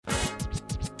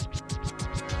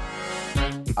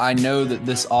I know that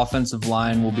this offensive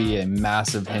line will be a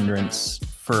massive hindrance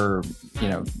for,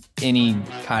 any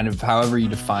kind of however you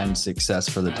define success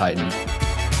for the Titans.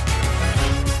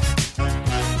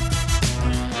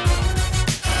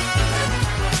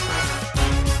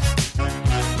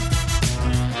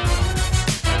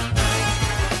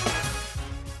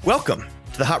 Welcome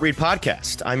to the Hot Read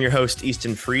Podcast. I'm your host,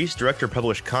 Easton Freeze, Director of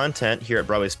Published Content here at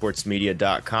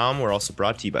BroadwaySportsMedia.com. We're also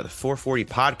brought to you by the 440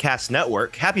 Podcast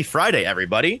Network. Happy Friday,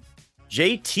 everybody.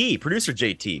 Producer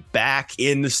JT, back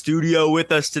in the studio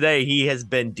with us today. He has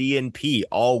been DNP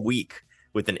all week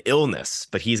with an illness,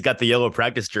 but he's got the yellow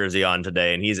practice jersey on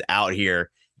today, and he's out here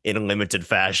in limited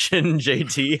fashion.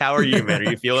 JT, how are you, man?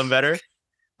 Are you feeling better?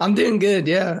 I'm doing good,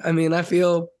 yeah. I mean, I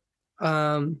feel...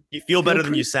 you feel better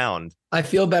than you sound. I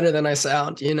feel better than I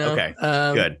sound, Okay,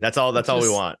 good. That's all we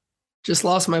want. Just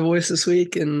lost my voice this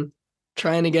week and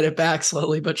trying to get it back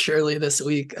slowly but surely this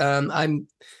week.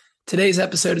 Today's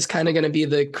episode is kind of going to be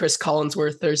the Chris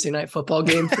Collinsworth Thursday Night Football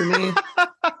game for me.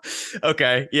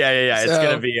 Okay. Yeah. So, it's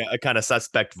going to be a kind of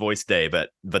suspect voice day, but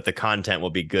the content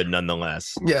will be good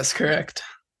nonetheless. Yes, correct.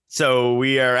 So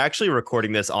we are actually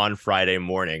recording this on Friday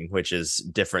morning, which is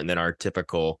different than our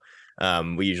typical.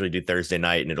 We usually do Thursday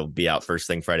night and it'll be out first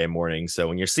thing Friday morning. So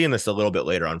when you're seeing this a little bit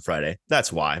later on Friday,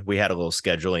 that's why. We had a little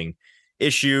scheduling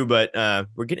issue, but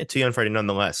we're getting it to you on Friday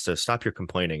nonetheless. So stop your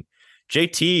complaining.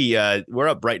 JT, we're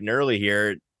up bright and early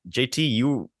here. JT,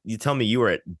 you tell me you were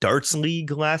at Darts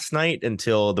League last night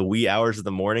until the wee hours of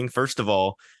the morning. First of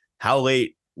all, how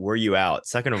late were you out?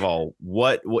 Second of all,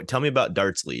 what tell me about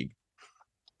Darts League.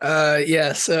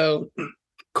 Yeah, so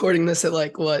recording this at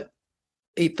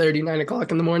 8:30, 9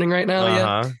 o'clock in the morning right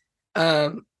now.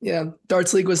 Uh-huh. Yeah.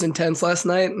 Darts League was intense last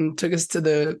night and took us to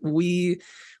the wee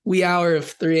hour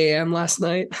of 3 a.m. last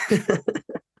night.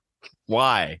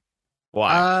 Why?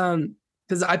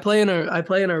 Because I play in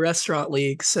a restaurant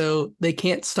league, so they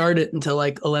can't start it until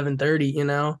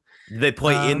 11:30. They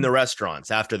play in the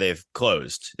restaurants after they've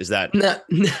closed. Is that no?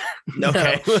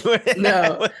 Okay.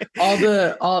 No.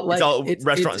 It's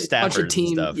restaurant staff. A bunch of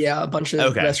team, a bunch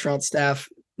of restaurant staff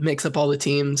makes up all the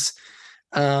teams.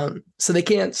 So they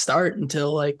can't start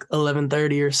until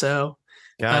 11:30 or so.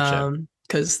 Gotcha.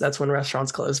 Because that's when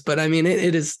restaurants close. But I mean,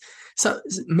 it is. So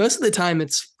most of the time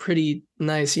it's pretty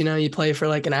nice. You play for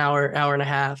an hour and a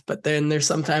half, but then there's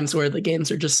sometimes where the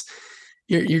games are just,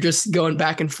 you're just going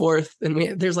back and forth,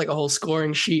 and there's a whole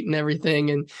scoring sheet and everything.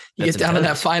 And you get down to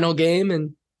that final game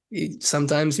and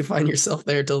sometimes you find yourself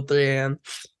there till 3 a.m.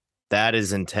 That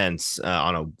is intense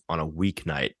on a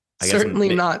weeknight.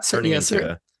 Certainly not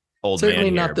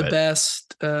the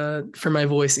best for my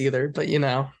voice either, but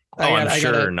I'm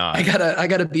sure not. I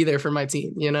gotta be there for my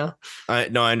team, I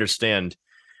understand.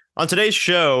 On today's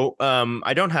show,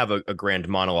 I don't have a grand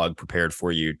monologue prepared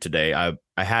for you today.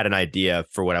 I had an idea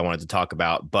for what I wanted to talk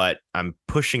about, but I'm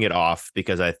pushing it off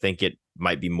because I think it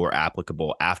might be more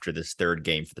applicable after this third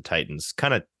game for the Titans.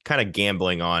 Kind of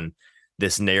gambling on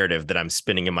this narrative that I'm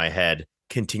spinning in my head,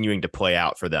 continuing to play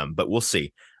out for them, but we'll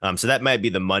see. So that might be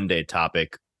the Monday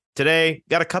topic. Today,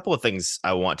 got a couple of things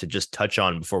I want to just touch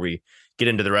on before we get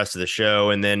into the rest of the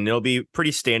show, and then it'll be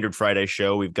pretty standard Friday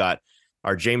show. We've got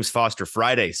our James Foster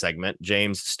Friday segment.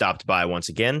 James stopped by once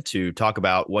again to talk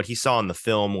about what he saw in the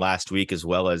film last week, as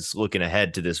well as looking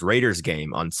ahead to this Raiders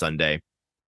game on Sunday.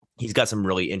 He's got some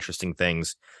really interesting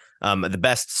things. The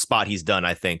best spot he's done,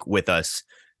 I think, with us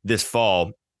this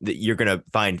fall that you're going to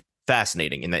find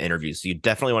fascinating in the interview. So you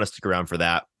definitely want to stick around for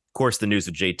that. Of course, the news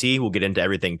with JT. We'll get into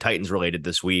everything Titans related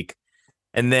this week.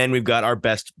 And then we've got our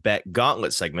best bet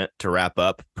gauntlet segment to wrap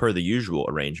up per the usual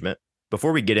arrangement.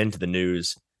 Before we get into the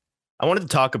news, I wanted to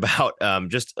talk about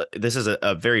this is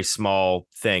a very small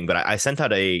thing, but I sent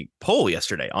out a poll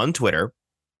yesterday on Twitter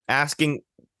asking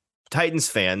Titans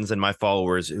fans and my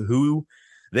followers who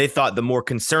they thought the more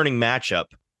concerning matchup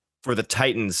for the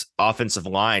Titans offensive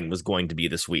line was going to be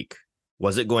this week.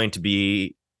 Was it going to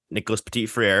be Nicholas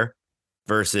Petit-Frere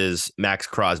versus Max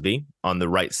Crosby on the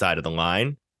right side of the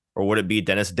line? Or would it be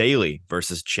Dennis Daly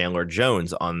versus Chandler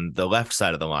Jones on the left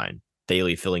side of the line?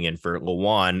 Daly filling in for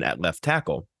Lewan at left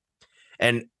tackle.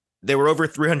 And there were over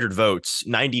 300 votes.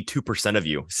 92% of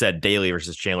you said Daly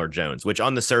versus Chandler Jones, which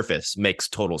on the surface makes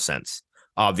total sense.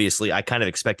 Obviously, I kind of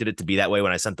expected it to be that way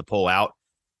when I sent the poll out,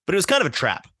 but it was kind of a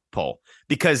trap poll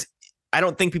because I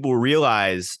don't think people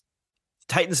realize,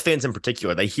 Titans fans in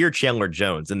particular, they hear Chandler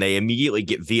Jones and they immediately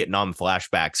get Vietnam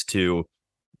flashbacks to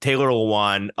Taylor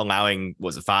Lewan allowing,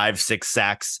 5-6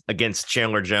 sacks against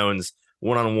Chandler Jones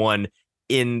one-on-one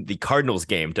in the Cardinals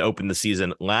game to open the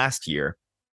season last year.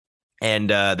 And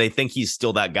they think he's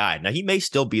still that guy. Now, he may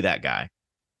still be that guy,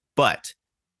 but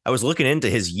I was looking into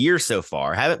his year so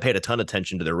far. I haven't paid a ton of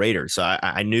attention to the Raiders. So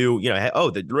I knew,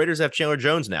 the Raiders have Chandler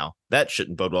Jones now. That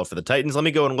shouldn't bode well for the Titans. Let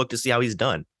me go and look to see how he's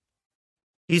done.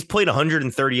 He's played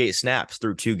 138 snaps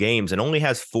through 2 games and only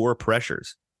has 4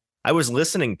 pressures. I was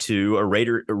listening to a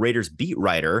Raiders beat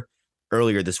writer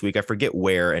earlier this week. I forget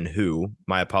where and who.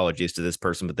 My apologies to this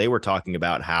person, but they were talking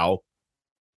about how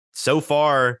so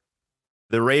far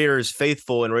the Raiders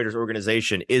faithful and Raiders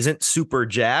organization isn't super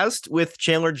jazzed with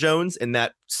Chandler Jones and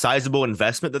that sizable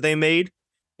investment that they made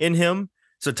in him.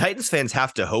 So Titans fans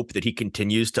have to hope that he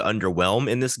continues to underwhelm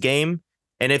in this game.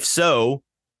 And if so,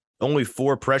 only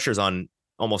 4 pressures on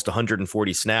almost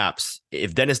 140 snaps.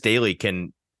 If Dennis Daly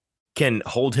can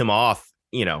hold him off,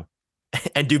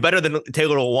 and do better than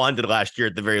Taylor Lewan did last year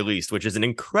at the very least, which is an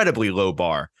incredibly low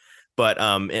bar. But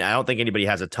I don't think anybody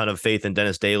has a ton of faith in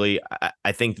Dennis Daly.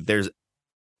 I think that there's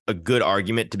a good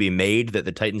argument to be made that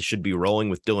the Titans should be rolling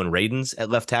with Dylan Radins at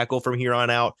left tackle from here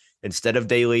on out instead of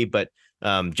Daly. But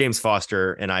James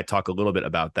Foster and I talk a little bit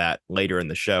about that later in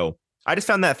the show. I just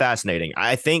found that fascinating.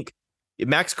 I think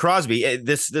Max Crosby,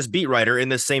 this beat writer in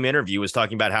this same interview, was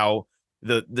talking about how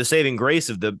the saving grace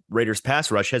of the Raiders pass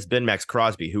rush has been Max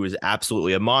Crosby, who is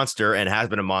absolutely a monster and has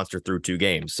been a monster through 2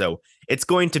 games. So it's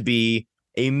going to be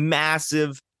a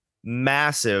massive,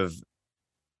 massive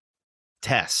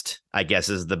test, I guess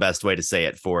is the best way to say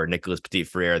it, for Nicholas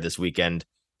Petit-Frere this weekend.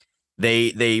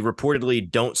 They reportedly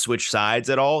don't switch sides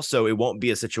at all, so it won't be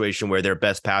a situation where their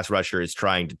best pass rusher is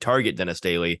trying to target Dennis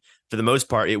Daly. For the most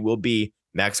part, it will be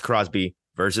Max Crosby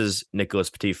versus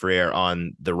Nicholas Petit-Frere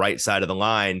on the right side of the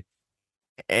line.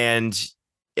 And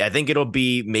I think it'll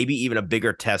be maybe even a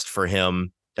bigger test for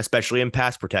him, especially in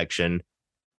pass protection,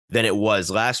 than it was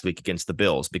last week against the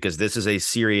Bills, because this is a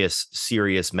serious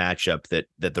matchup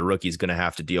that the rookie's going to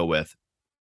have to deal with.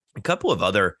 A couple of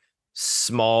other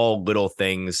small little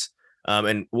things,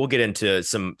 and we'll get into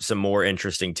some more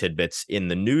interesting tidbits in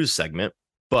the news segment.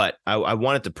 But I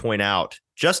wanted to point out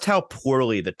just how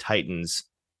poorly the Titans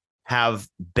have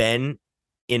been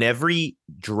in every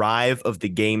drive of the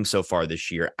game so far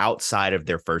this year outside of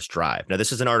their first drive. Now,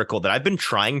 this is an article that I've been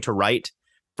trying to write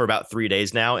for about 3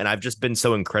 days now, and I've just been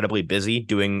so incredibly busy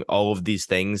doing all of these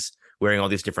things, wearing all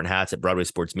these different hats at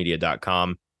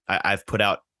BroadwaySportsMedia.com. I've put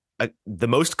out the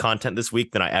most content this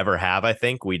week than I ever have, I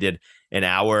think. We did an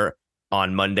hour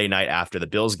on Monday night after the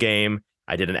Bills game.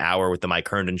 I did an hour with the Mike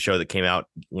Herndon show that came out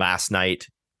last night,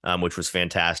 which was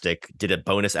fantastic. Did a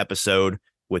bonus episode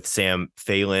with Sam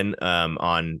Phelan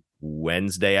on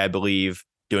Wednesday, I believe,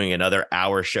 doing another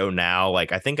hour show now.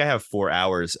 I think I have 4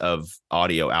 hours of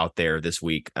audio out there this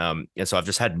week. And so I've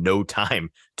just had no time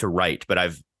to write, but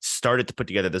I've started to put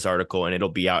together this article and it'll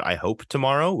be out, I hope,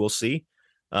 tomorrow. We'll see.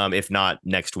 If not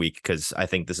next week, because I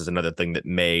think this is another thing that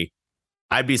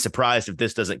I'd be surprised if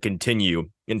this doesn't continue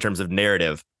in terms of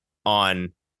narrative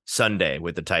on Sunday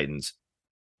with the Titans.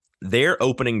 Their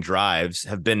opening drives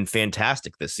have been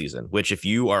fantastic this season, which if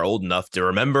you are old enough to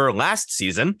remember last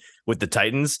season with the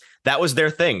Titans, that was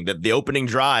their thing, that the opening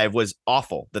drive was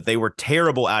awful, that they were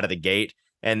terrible out of the gate.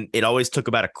 And it always took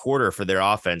about a quarter for their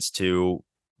offense to,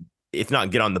 if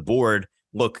not get on the board,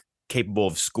 look capable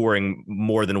of scoring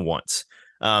more than once.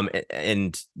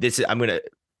 And this, I'm going to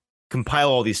compile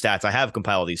all these stats. I have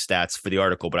compiled these stats for the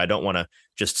article, but I don't want to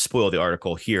just spoil the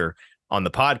article here on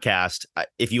the podcast.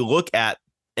 If you look at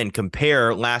and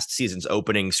compare last season's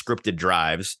opening scripted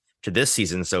drives to this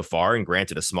season so far, and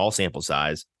granted a small sample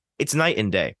size, it's night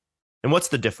and day. And what's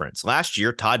the difference? Last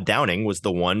year, Todd Downing was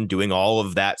the one doing all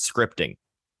of that scripting,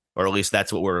 or at least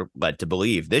that's what we're led to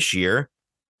believe. This year,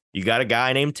 you got a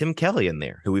guy named Tim Kelly in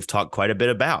there, who we've talked quite a bit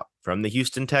about, from the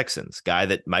Houston Texans, guy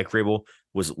that Mike Vrabel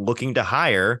was looking to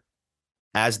hire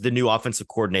as the new offensive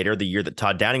coordinator the year that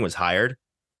Todd Downing was hired.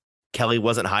 Kelly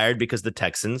wasn't hired because the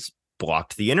Texans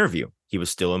blocked the interview. He was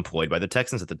still employed by the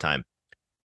Texans at the time.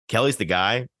 Kelly's the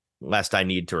guy, lest I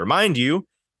need to remind you,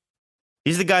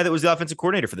 he's the guy that was the offensive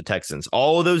coordinator for the Texans.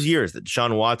 All of those years that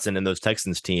Deshaun Watson and those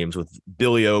Texans teams with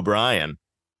Billy O'Brien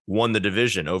won the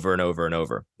division over and over and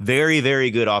over. Very,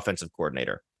 very good offensive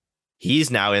coordinator.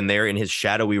 He's now in there in his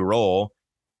shadowy role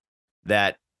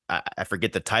that I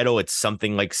forget the title. It's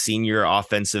something like senior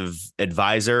offensive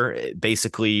advisor,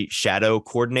 basically shadow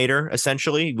coordinator,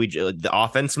 essentially. The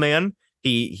offense man.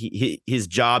 His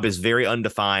job is very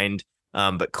undefined,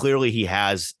 but clearly he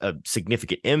has a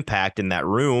significant impact in that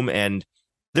room. And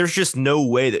there's just no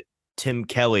way that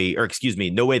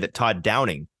no way that Todd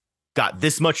Downing got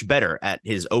this much better at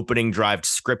his opening drive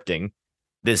scripting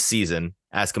this season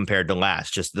as compared to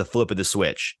last, just the flip of the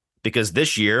switch. Because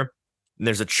this year,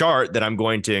 there's a chart that I'm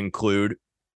going to include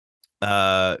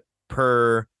per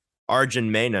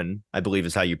Arjun Menon, I believe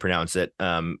is how you pronounce it.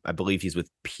 I believe he's with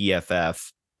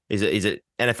PFF. Is an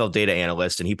NFL data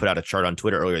analyst, and he put out a chart on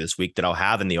Twitter earlier this week that I'll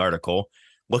have in the article,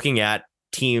 looking at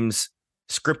teams'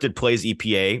 scripted plays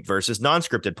EPA versus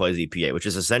non-scripted plays EPA, which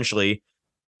is essentially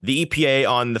the EPA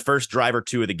on the first drive or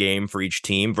two of the game for each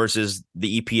team versus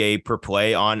the EPA per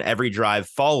play on every drive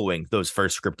following those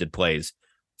first scripted plays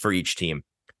for each team.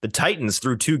 The Titans,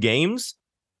 through 2 games,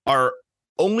 are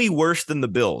only worse than the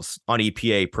Bills on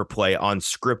EPA per play on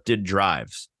scripted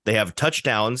drives. They have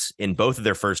touchdowns in both of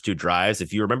their first 2 drives.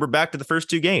 If you remember back to the first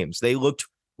 2 games, they looked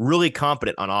really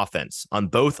competent on offense on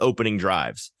both opening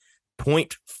drives.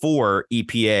 0.4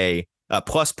 EPA,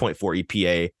 plus 0.4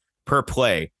 EPA per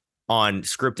play on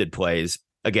scripted plays.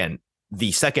 Again,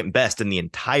 the second best in the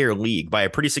entire league by a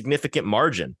pretty significant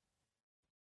margin.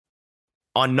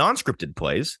 On non-scripted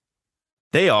plays,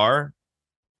 they are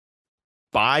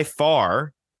by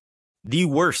far the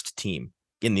worst team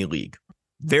in the league.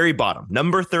 Very bottom,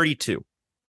 number 32.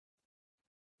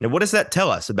 Now, what does that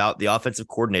tell us about the offensive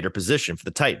coordinator position for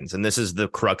the Titans? And this is the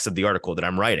crux of the article that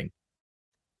I'm writing.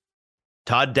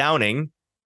 Todd Downing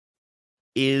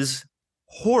is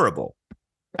horrible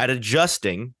at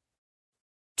adjusting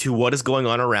to what is going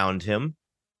on around him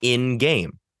in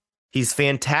game. He's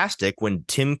fantastic when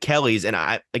Tim Kelly's, and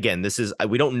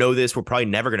we don't know this. We're probably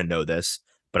never going to know this,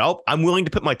 but I'm willing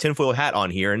to put my tinfoil hat on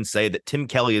here and say that Tim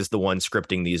Kelly is the one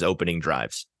scripting these opening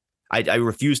drives. I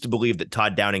refuse to believe that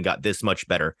Todd Downing got this much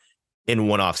better in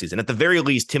one offseason. At the very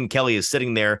least, Tim Kelly is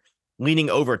sitting there leaning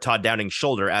over Todd Downing's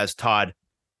shoulder as Todd,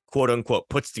 quote unquote,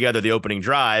 puts together the opening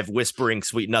drive, whispering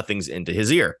sweet nothings into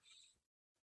his ear.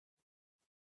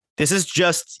 This is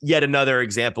just yet another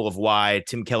example of why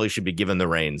Tim Kelly should be given the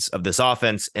reins of this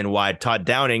offense and why Todd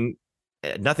Downing,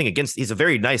 he's a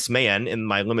very nice man in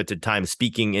my limited time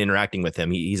speaking, interacting with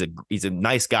him. He's a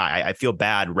nice guy. I feel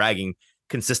bad ragging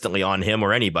consistently on him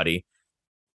or anybody.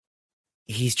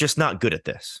 He's just not good at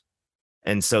this.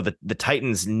 And so the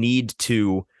Titans need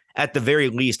to, at the very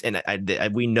least, and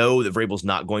we know that Vrabel's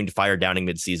not going to fire Downing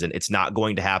midseason. It's not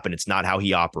going to happen. It's not how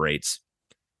he operates.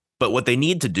 But what they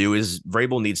need to do is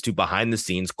Vrabel needs to, behind the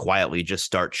scenes, quietly just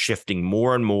start shifting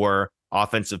more and more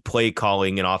offensive play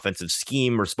calling and offensive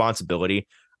scheme responsibility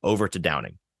over to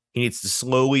Downing. He needs to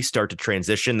slowly start to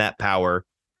transition that power,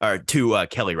 or to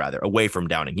Kelly, rather, away from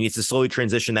Downing. He needs to slowly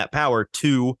transition that power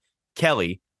to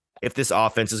Kelly if this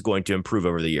offense is going to improve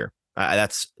over the year.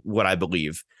 That's what I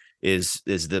believe is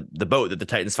the boat that the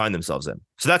Titans find themselves in.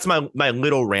 So that's my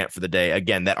little rant for the day.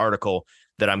 Again, that article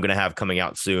that I'm going to have coming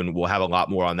out soon, we'll have a lot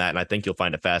more on that, and I think you'll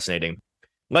find it fascinating.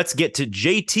 Let's get to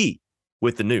JT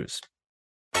with the news.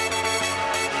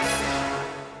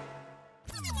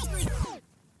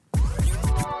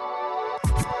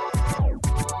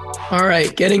 All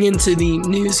right, getting into the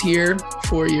news here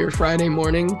for your Friday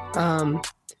morning.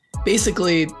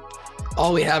 Basically,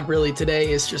 all we have really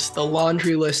today is just the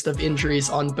laundry list of injuries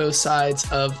on both sides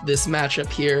of this matchup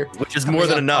here. Which is more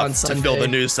than enough to fill the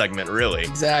news segment, really.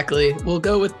 Exactly. We'll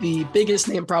go with the biggest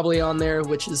name probably on there,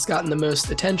 which has gotten the most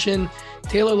attention,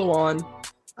 Taylor Lewan.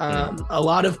 A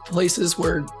lot of places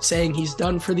were saying he's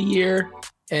done for the year.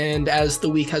 And as the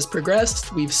week has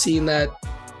progressed, we've seen that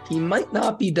he might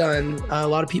not be done. A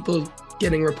lot of people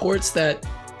getting reports that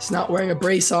he's not wearing a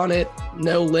brace on it,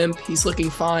 no limp, he's looking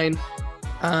fine.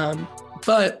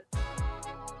 But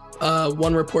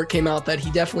one report came out that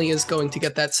he definitely is going to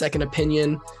get that second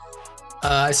opinion.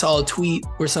 I saw a tweet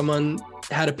where someone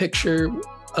had a picture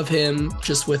of him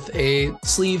just with a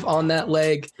sleeve on that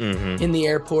leg in the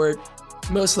airport,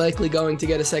 most likely going to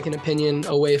get a second opinion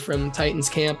away from Titans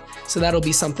camp. So that'll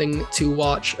be something to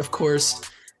watch, of course.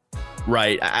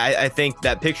 Right. I think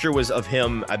that picture was of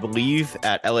him, I believe,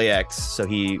 at LAX. So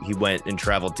he went and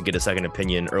traveled to get a second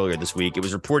opinion earlier this week. It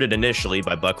was reported initially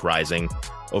by Buck Rising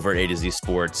over at A to Z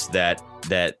Sports that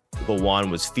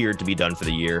Lewan was feared to be done for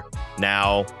the year.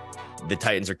 Now the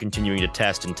Titans are continuing to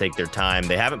test and take their time.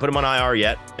 They haven't put him on IR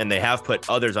yet, and they have put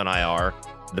others on IR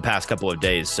the past couple of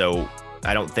days. So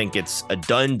I don't think it's a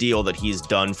done deal that he's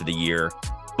done for the year,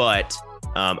 but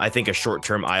I think a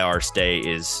short-term IR stay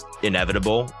is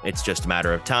inevitable. It's just a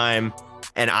matter of time.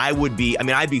 And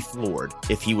I'd be floored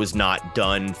if he was not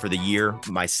done for the year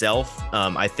myself.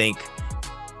 I think,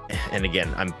 and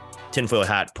again, I'm tinfoil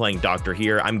hat playing doctor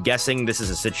here. I'm guessing this is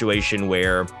a situation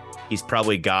where he's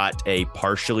probably got a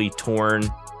partially torn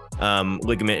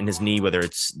ligament in his knee, whether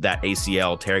it's that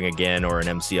ACL tearing again or an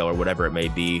MCL or whatever it may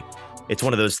be. It's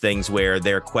one of those things where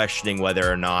they're questioning whether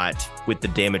or not, with the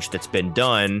damage that's been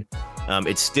done,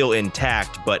 it's still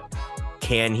intact, but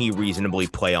can he reasonably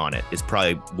play on it is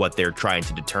probably what they're trying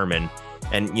to determine.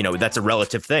 And, that's a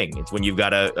relative thing. It's when you've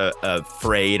got a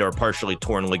frayed or partially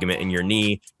torn ligament in your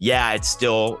knee. Yeah, it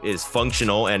still is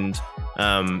functional and,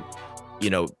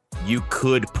 you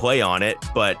could play on it,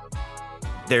 but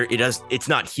it's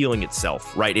not healing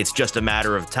itself, right? It's just a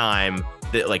matter of time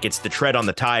that, like, it's the tread on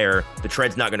the tire. The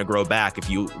tread's not going to grow back if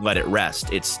you let it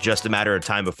rest. It's just a matter of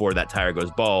time before that tire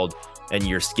goes bald and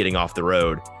you're skidding off the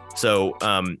road. So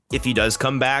if he does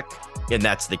come back, and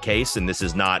that's the case, and this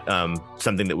is not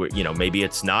something that maybe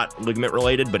it's not ligament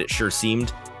related, but it sure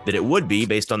seemed that it would be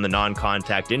based on the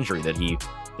non-contact injury that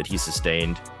he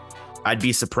sustained. I'd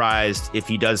be surprised if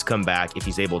he does come back, if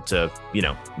he's able to,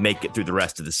 make it through the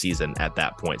rest of the season at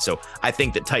that point. So I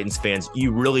think that Titans fans,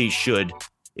 you really should,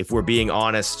 if we're being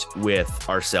honest with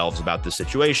ourselves about the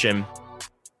situation,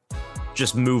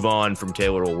 just move on from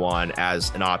Taylor Lewan as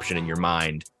an option in your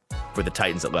mind for the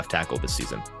Titans at left tackle this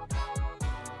season.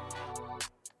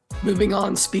 Moving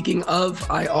on, speaking of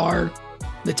IR,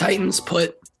 the Titans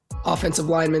put offensive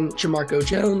lineman Jamarco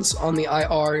Jones on the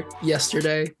IR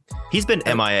yesterday. He's been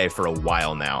MIA for a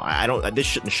while now. This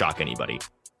shouldn't shock anybody.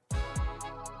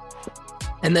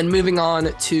 And then moving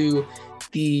on to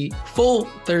the full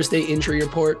Thursday injury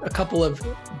report, a couple of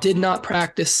did not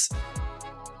practice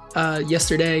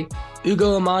yesterday.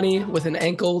 Ugo Amani with an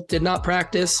ankle did not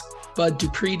practice. Bud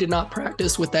Dupree did not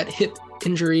practice with that hip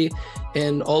injury.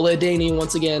 And Ola Adeniyi,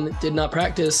 once again, did not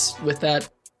practice with that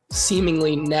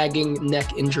seemingly nagging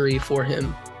neck injury for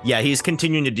him. Yeah, he's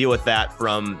continuing to deal with that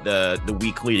from the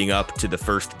week leading up to the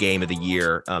first game of the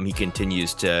year. He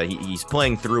continues he's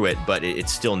playing through it, but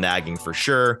it's still nagging for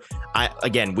sure.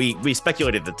 We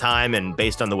speculated at the time, and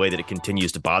based on the way that it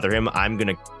continues to bother him, I'm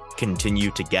going to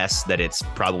continue to guess that it's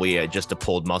probably just a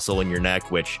pulled muscle in your neck,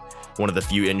 which one of the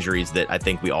few injuries that I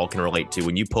think we all can relate to.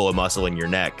 When you pull a muscle in your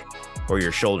neck or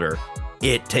your shoulder,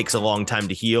 it takes a long time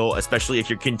to heal, especially if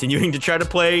you're continuing to try to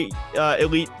play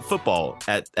elite football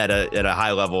at a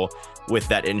high level with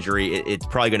that injury. It's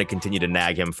probably going to continue to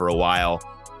nag him for a while.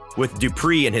 With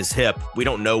Dupree and his hip, we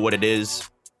don't know what it is.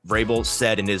 Vrabel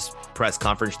said in his press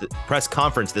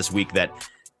conference this week that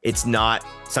it's not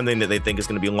something that they think is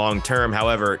going to be long-term.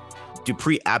 However,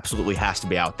 Dupree absolutely has to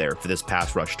be out there for this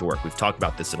pass rush to work. We've talked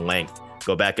about this in length.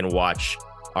 Go back and watch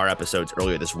our episodes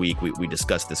earlier this week. We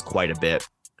discussed this quite a bit.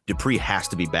 Dupree has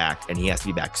to be back, and he has to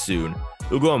be back soon.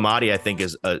 Ugo Amadi, I think,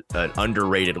 is an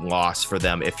underrated loss for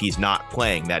them if he's not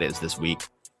playing, that is, this week.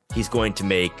 He's going to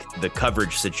make the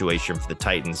coverage situation for the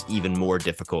Titans even more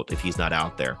difficult if he's not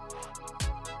out there.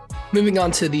 Moving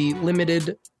on to the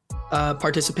limited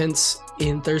participants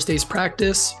in Thursday's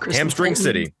practice. Hamstring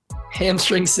City.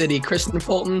 Kristian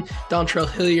Fulton, Dontrell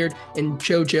Hilliard, and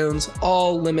Joe Jones,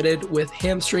 all limited with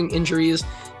hamstring injuries.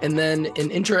 And then an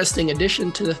interesting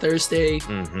addition to the Thursday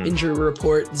injury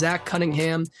report, Zach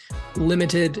Cunningham,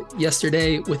 limited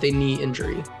yesterday with a knee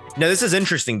injury. Now, this is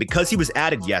interesting because he was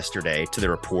added yesterday to the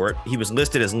report. He was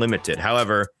listed as limited.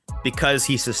 However, because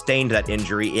he sustained that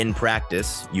injury in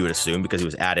practice, you would assume, because he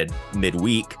was added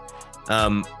midweek,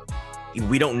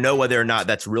 we don't know whether or not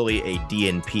that's really a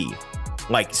DNP.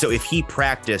 So if he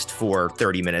practiced for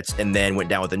 30 minutes and then went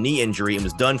down with a knee injury and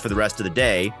was done for the rest of the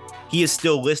day, he is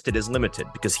still listed as limited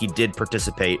because he did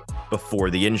participate before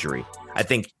the injury. I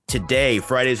think today,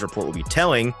 Friday's report will be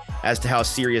telling as to how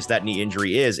serious that knee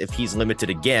injury is. If he's limited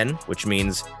again, which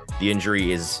means the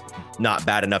injury is not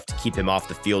bad enough to keep him off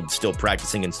the field, still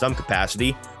practicing in some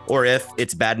capacity, or if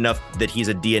it's bad enough that he's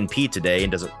a DNP today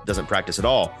and doesn't practice at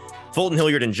all. Fulton,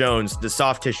 Hilliard, and Jones, the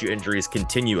soft tissue injuries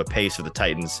continue apace for the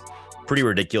Titans. Pretty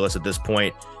ridiculous at this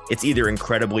point. It's either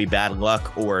incredibly bad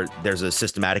luck or there's a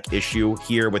systematic issue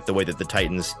here with the way that the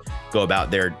Titans go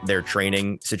about their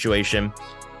training situation.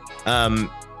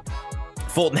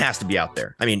 Fulton has to be out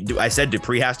there. I mean, I said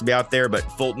Dupree has to be out there, but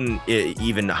Fulton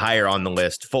even higher on the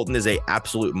list. Fulton is a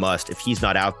absolute must. If he's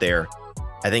not out there,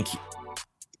 I think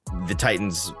the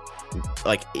Titans,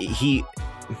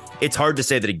 it's hard to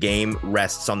say that a game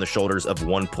rests on the shoulders of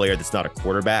one player that's not a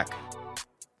quarterback,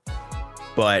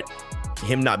 but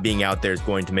him not being out there is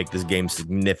going to make this game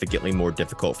significantly more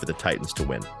difficult for the Titans to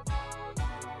win.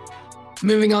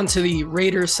 Moving on to the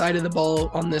Raiders side of the ball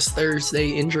on this Thursday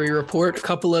injury report, a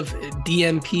couple of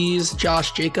DNPs.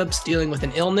 Josh Jacobs dealing with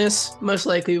an illness, most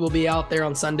likely will be out there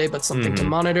on Sunday, but something to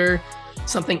monitor.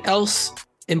 Something else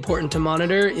important to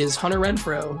monitor is Hunter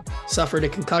Renfrow suffered a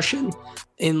concussion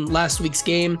in last week's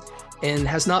game and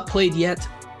has not played yet,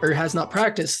 or has not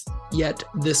practiced yet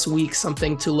this week.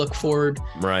 Something to look forward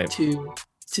to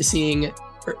seeing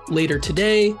later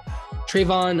today.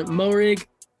 Trayvon Moehrig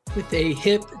with a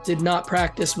hip did not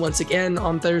practice once again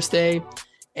on Thursday,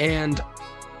 and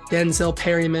Denzel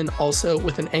Perryman also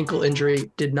with an ankle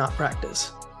injury did not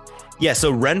practice. Yeah,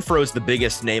 so Renfro's the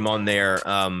biggest name on there.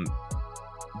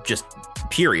 Just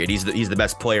period. He's the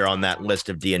best player on that list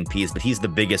of DNPs, but he's the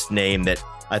biggest name that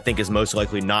I think is most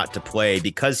likely not to play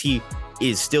because he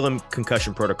is still in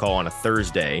concussion protocol on a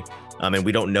Thursday. And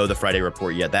we don't know the Friday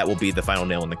report yet. That will be the final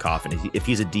nail in the coffin. If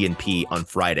he's a DNP on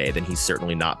Friday, then he's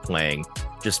certainly not playing,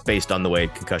 just based on the way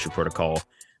concussion protocol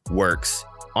works.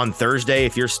 On Thursday,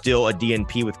 if you're still a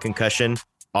DNP with concussion,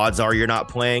 odds are you're not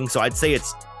playing. So I'd say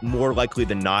it's more likely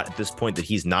than not at this point that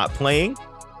he's not playing,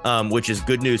 which is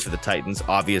good news for the Titans.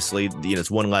 Obviously,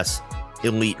 it's one less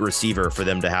elite receiver for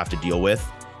them to have to deal with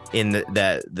in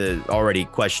the already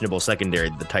questionable secondary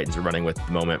that the Titans are running with at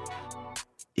the moment.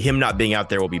 Him not being out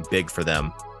there will be big for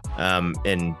them.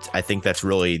 And I think that's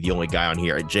really the only guy on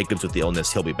here. Jacobs with the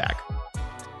illness, he'll be back.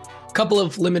 A couple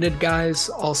of limited guys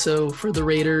also for the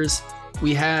Raiders.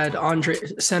 We had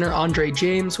center Andre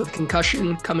James with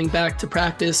concussion coming back to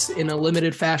practice in a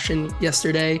limited fashion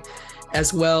yesterday,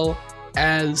 as well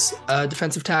as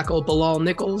defensive tackle Bilal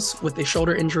Nichols with a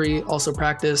shoulder injury also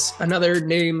practice. Another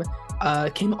name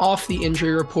came off the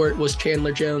injury report was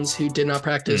Chandler Jones, who did not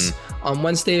practice on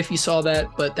Wednesday, if you saw that,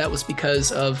 but that was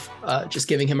because of just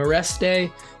giving him a rest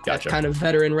day, Gotcha. kind of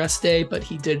veteran rest day, but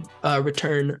he did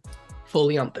return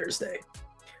fully on Thursday.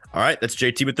 All right, that's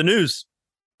JT with the news.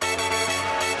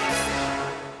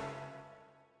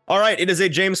 All right, it is a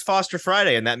James Foster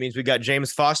Friday, and that means we got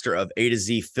James Foster of A to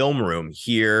Z Film Room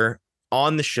here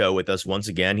on the show with us once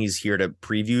again. He's here to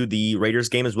preview the Raiders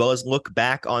game as well as look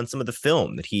back on some of the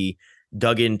film that he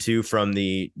dug into from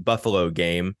the Buffalo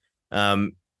game.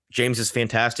 James is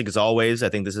fantastic as always. I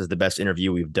think this is the best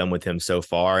interview we've done with him so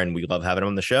far, and we love having him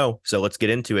on the show. So let's get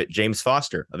into it. James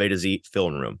Foster of A to Z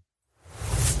Film Room.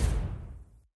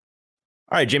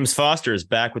 All right, James Foster is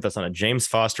back with us on a James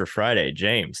Foster Friday.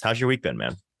 James, how's your week been,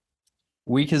 man?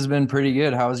 Week has been pretty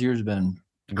good. How's yours been?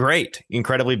 Great.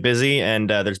 Incredibly busy, and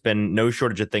there's been no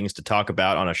shortage of things to talk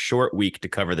about on a short week to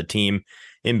cover the team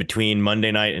in between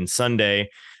Monday night and Sunday,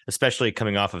 especially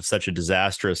coming off of such a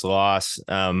disastrous loss.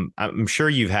 I'm sure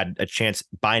you've had a chance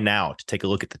by now to take a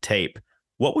look at the tape.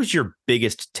 What was your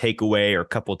biggest takeaway or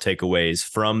couple takeaways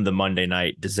from the Monday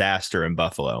night disaster in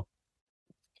Buffalo?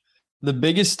 The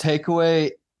biggest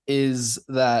takeaway is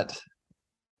that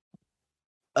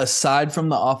aside from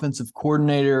the offensive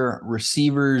coordinator,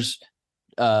 receivers,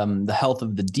 the health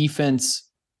of the defense,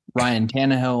 Ryan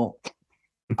Tannehill,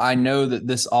 I know that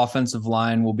this offensive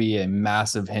line will be a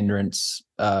massive hindrance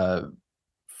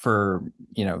for,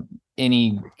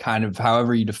 any kind of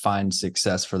however you define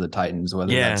success for the Titans,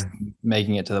 whether that's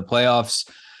making it to the playoffs,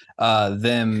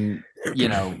 them,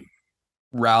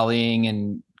 rallying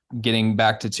and getting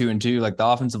back to 2-2. Like, the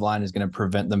offensive line is going to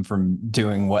prevent them from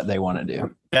doing what they want to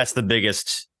do. That's the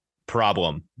biggest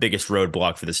problem, biggest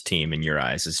roadblock for this team in your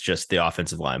eyes. It's just the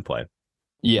offensive line play.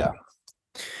 Yeah.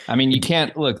 I mean, you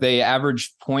can't look, they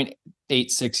averaged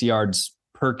 0.86 yards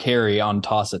per carry on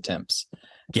toss attempts.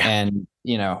 Yeah. And,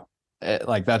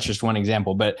 that's just one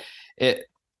example, but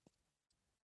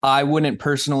I wouldn't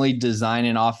personally design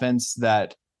an offense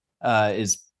that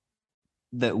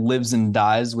lives and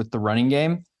dies with the running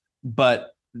game, but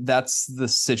that's the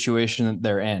situation that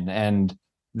they're in, and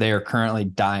they are currently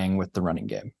dying with the running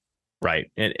game.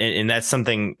 Right. And that's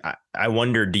something I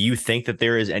wonder, do you think that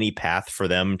there is any path for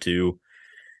them to,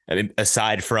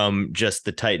 aside from just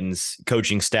the Titans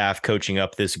coaching staff coaching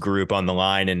up this group on the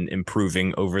line and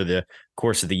improving over the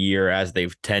course of the year as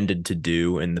they've tended to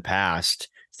do in the past,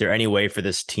 is there any way for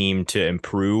this team to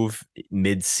improve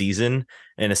mid-season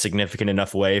in a significant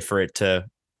enough way for it to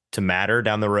matter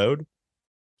down the road?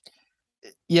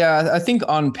 Yeah, I think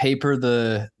on paper,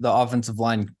 the offensive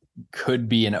line could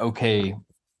be an okay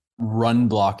run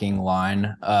blocking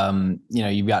line.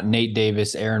 You've got Nate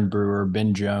Davis, Aaron Brewer,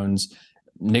 Ben Jones.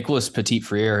 Nicholas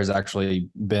Petit-Frere has actually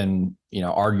been,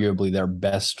 arguably their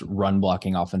best run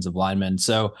blocking offensive lineman.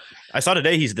 So I saw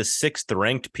today he's the 6th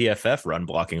ranked PFF run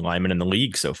blocking lineman in the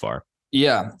league so far.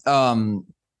 Yeah.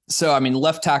 So,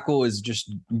 left tackle is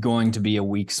just going to be a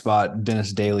weak spot.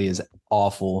 Dennis Daly is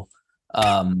awful.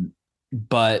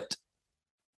 But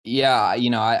yeah,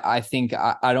 I think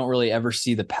I don't really ever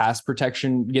see the pass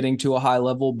protection getting to a high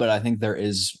level, but I think there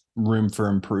is room for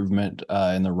improvement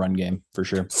in the run game for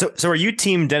sure. So are you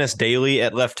team Dennis Daly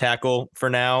at left tackle for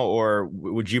now, or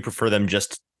would you prefer them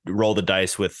just roll the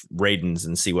dice with Radens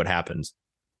and see what happens?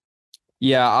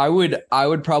 Yeah, I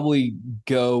would probably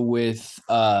go with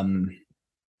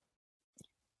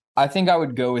I think I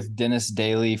would go with Dennis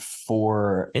Daly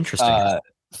for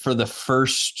the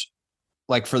first,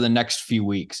 for the next few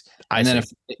weeks. And then if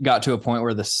it got to a point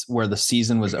where the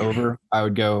season was over, I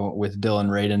would go with Dylan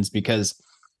Radens, because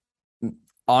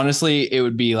honestly, it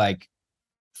would be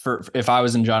if I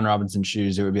was in John Robinson's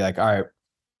shoes, it would be like, all right,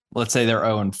 let's say they're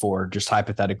 0-4, just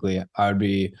hypothetically, I would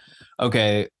be,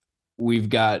 okay, we've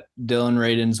got Dylan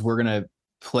Radins. We're going to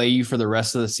play you for the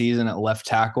rest of the season at left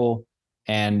tackle.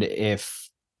 And if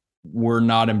we're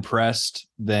not impressed,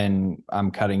 then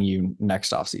I'm cutting you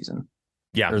next offseason.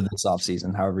 Yeah. Or this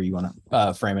offseason, however you want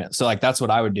to frame it. So like, that's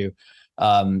what I would do.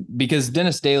 Because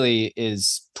Dennis Daly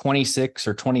is 26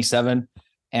 or 27.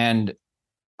 And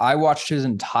I watched his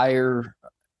entire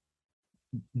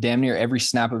damn near every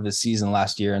snap of his season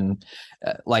last year. And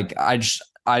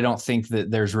I don't think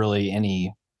that there's really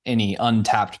any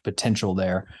untapped potential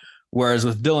there. Whereas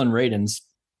with Dylan Radins,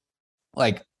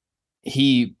 like,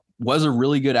 he was a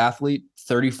really good athlete,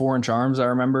 34-inch arms. I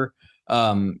remember,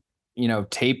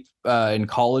 tape in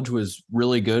college was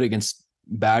really good against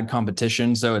bad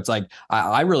competition. So it's like,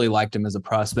 I really liked him as a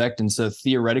prospect. And so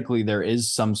theoretically there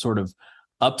is some sort of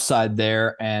upside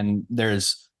there, and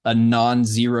there's a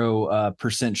non-zero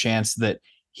percent chance that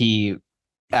he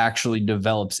actually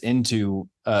develops into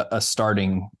a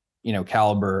starting,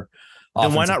 caliber.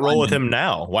 Then why not roll with him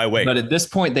now? Why wait? But at this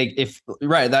point, if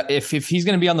he's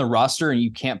going to be on the roster and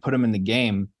you can't put him in the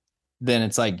game, then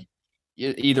it's like,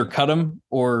 either cut him,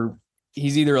 or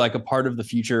he's either like a part of the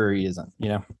future or he isn't,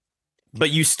 But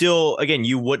you still, again,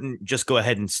 you wouldn't just go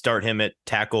ahead and start him at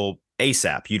tackle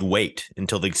ASAP. You'd wait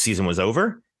until the season was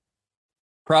over.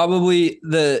 Probably.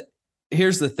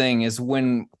 Here's the thing is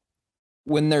when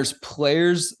there's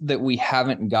players that we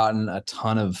haven't gotten a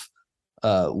ton of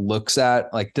looks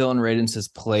at, like Dylan Radins has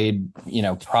played,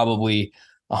 probably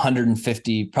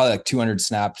 150, probably like 200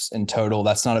 snaps in total.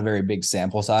 That's not a very big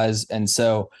sample size. And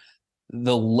so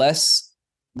the less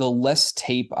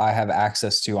tape I have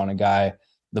access to on a guy,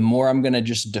 the more I'm going to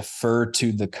just defer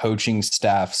to the coaching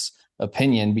staff's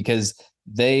opinion, because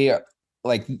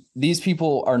these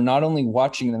people are not only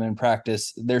watching them in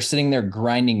practice, they're sitting there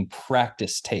grinding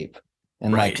practice tape.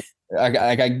 And right.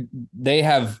 They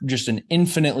have just an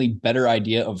infinitely better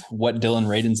idea of what Dylan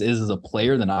Radins is as a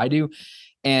player than I do.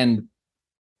 And,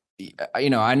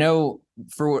 I know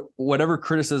for whatever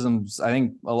criticisms, I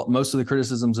think most of the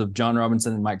criticisms of John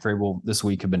Robinson and Mike Vrabel this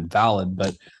week have been valid,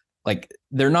 but like,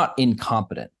 they're not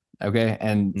incompetent. Okay.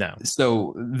 And no,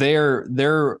 so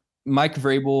Mike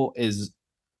Vrabel is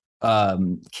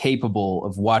capable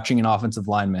of watching an offensive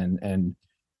lineman and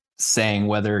saying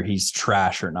whether he's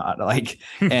trash or not.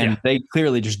 And they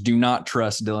clearly just do not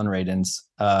trust Dylan Radins.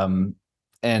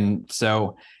 And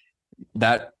so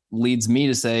that leads me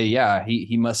to say, yeah,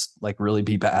 he must really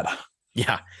be bad.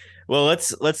 Yeah. Well,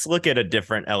 let's look at a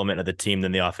different element of the team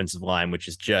than the offensive line, which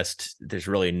is just, there's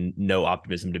really no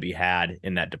optimism to be had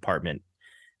in that department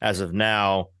as of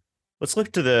now. Let's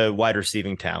look to the wide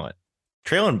receiving talent.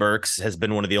 Treylon Burks has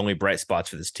been one of the only bright spots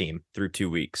for this team through 2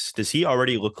 weeks. Does he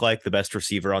already look like the best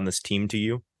receiver on this team to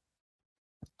you?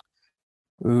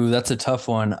 Ooh, that's a tough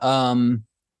one.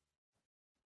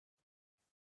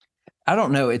 I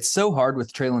don't know. It's so hard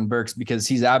with Treylon Burks because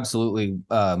he's absolutely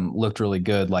looked really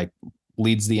good. Like,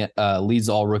 leads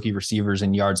all rookie receivers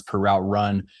in yards per route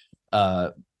run.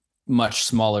 Much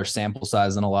smaller sample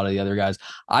size than a lot of the other guys.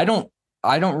 I don't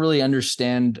really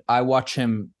understand. I watch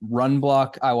him run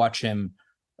block. I watch him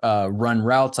run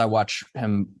routes. I watch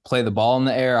him play the ball in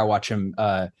the air. I watch him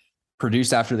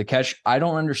produce after the catch. I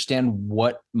don't understand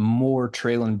what more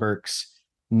Treylon Burks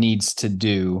needs to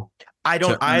do. I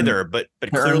don't either, but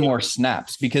clearly earn more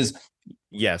snaps, because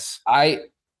yes, when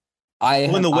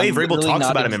the way Vrabel talks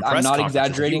about him in press I'm not conferences,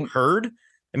 exaggerating. You heard?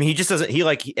 I mean, he just doesn't.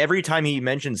 Every time he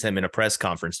mentions him in a press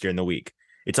conference during the week,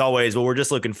 it's always, well, we're just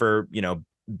looking for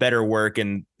better work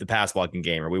in the pass blocking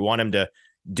game, or we want him to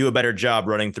do a better job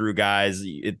running through guys,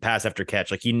 pass after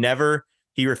catch. Like,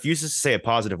 he refuses to say a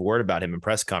positive word about him in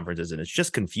press conferences, and it's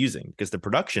just confusing because the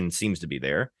production seems to be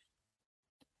there.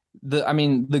 The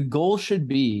goal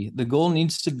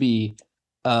needs to be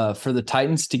for the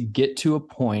Titans to get to a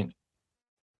point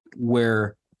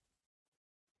where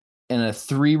in a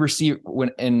 3 receiver,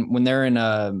 when they're in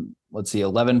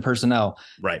 11 personnel,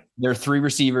 right? Their 3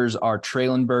 receivers are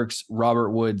Treylon Burks,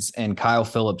 Robert Woods, and Kyle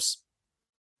Phillips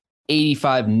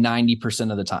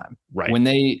 85-90% of the time. Right. When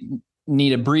they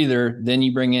need a breather, then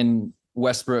you bring in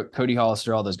Westbrook, Cody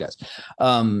Hollister, all those guys.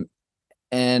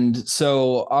 And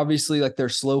so obviously, like, they're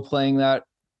slow playing that,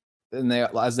 and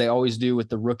as they always do with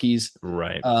the rookies.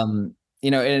 Right. And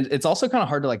it's also kind of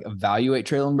hard to evaluate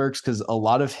Treylon Burks, because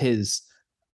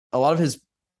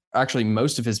actually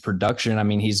most of his production, I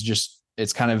mean,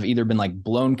 it's kind of either been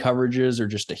blown coverages or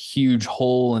just a huge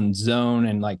hole in zone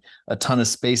and a ton of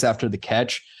space after the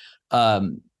catch.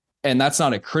 And that's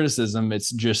not a criticism.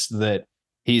 It's just that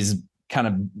he's kind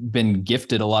of been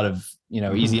gifted a lot of,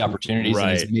 easy opportunities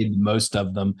and he's made the most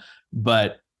of them.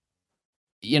 But,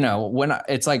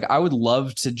 it's like, I would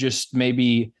love to just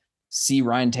maybe see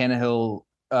Ryan Tannehill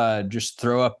just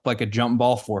throw up like a jump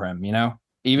ball for him,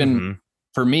 even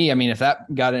for me. I mean, if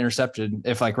that got intercepted,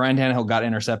 if like Ryan Tannehill got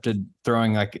intercepted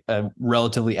throwing like a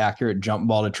relatively accurate jump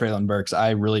ball to Treylon Burks,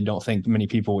 I really don't think many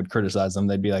people would criticize them.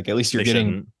 They'd be like, at least you're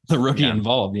getting the rookie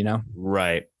involved,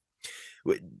 Right.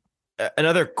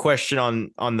 Another question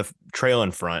on the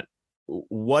Treylon front.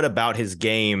 What about his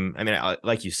game? I mean,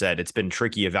 like you said, it's been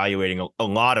tricky evaluating a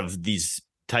lot of these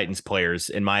Titans players,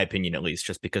 in my opinion, at least,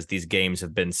 just because these games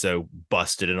have been so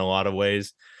busted in a lot of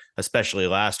ways, especially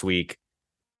last week.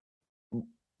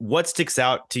 What sticks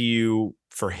out to you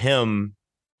for him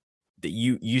that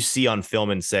you see on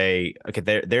film and say,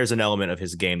 okay, there's an element of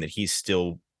his game that he's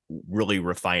still really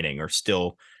refining or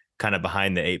still kind of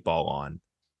behind the 8 ball on?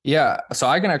 Yeah. So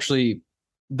I can actually,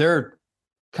 there are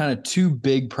kind of 2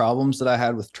 big problems that I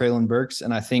had with Treylon Burks.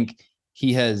 And I think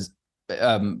he has,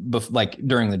 like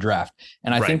during the draft.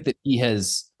 And I think that he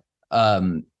has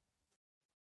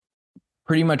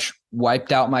pretty much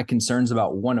wiped out my concerns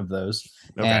about one of those.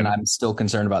 Okay. And I'm still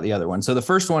concerned about the other one. So the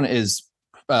first one is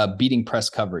beating press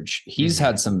coverage. He's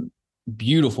had some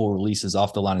beautiful releases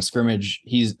off the line of scrimmage.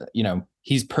 He's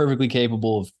perfectly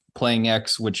capable of playing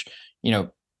X, which,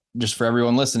 just for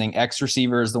everyone listening, X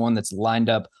receiver is the one that's lined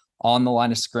up on the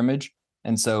line of scrimmage.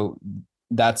 And so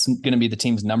that's going to be the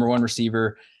team's number 1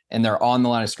 receiver, and they're on the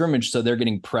line of scrimmage. So they're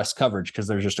getting press coverage because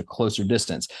there's just a closer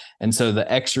distance. And so the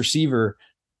X receiver,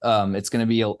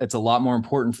 it's a lot more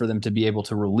important for them to be able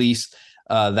to release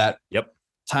that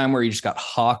time where he just got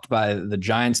hawked by the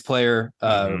Giants player.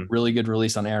 Really good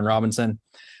release on Aaron Robinson.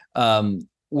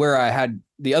 Where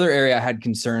the other area I had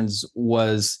concerns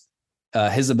was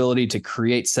his ability to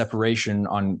create separation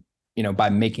on, by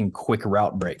making quick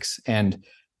route breaks. And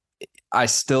I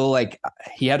still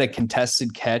he had a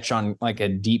contested catch on like a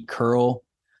deep curl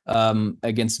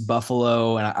against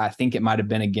Buffalo. And I think it might've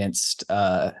been against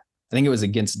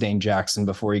against Dane Jackson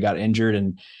before he got injured.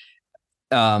 And,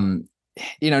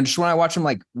 just when I watch him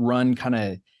like run kind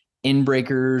of in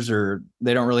breakers, or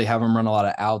they don't really have him run a lot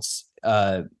of outs,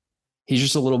 he's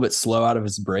just a little bit slow out of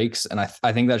his breaks. And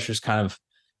I think that's just kind of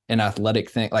an athletic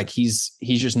thing. Like he's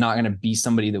just not going to be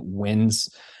somebody that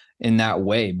wins in that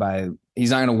way.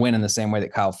 He's not going to win in the same way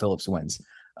that Kyle Phillips wins.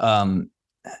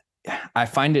 I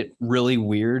find it really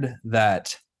weird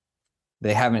that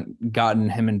they haven't gotten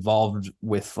him involved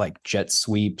with like jet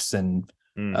sweeps and,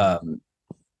 kind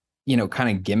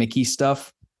of gimmicky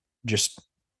stuff, just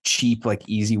cheap, like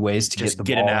easy ways to just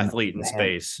get an athlete in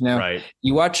space. Right.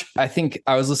 You watch, I think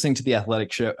I was listening to the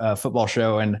Athletic show, football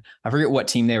show, and I forget what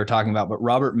team they were talking about, but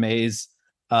Robert Mays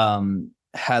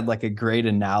had like a great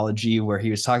analogy where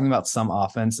he was talking about some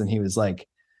offense, and he was like,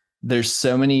 there's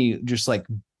so many just like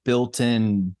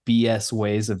built-in BS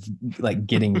ways of like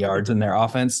getting yards in their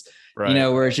offense,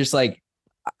 where it's just like,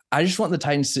 I just want the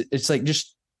Titans to, it's like,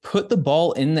 just put the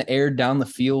ball in the air down the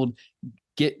field,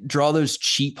 draw those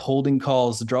cheap holding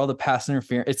calls, draw the pass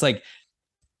interference. It's like,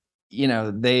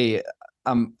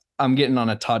 I'm getting on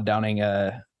a Todd Downing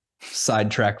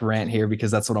sidetrack rant here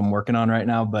because that's what I'm working on right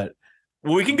now. But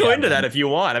we can go into that if you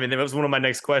want. I mean, that was one of my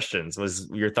next questions, was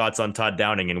your thoughts on Todd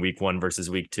Downing in week 1 versus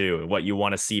week 2, what you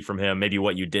want to see from him, maybe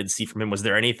what you did see from him. Was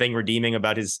there anything redeeming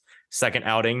about his second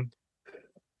outing?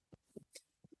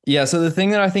 Yeah. So the thing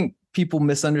that I think people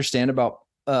misunderstand about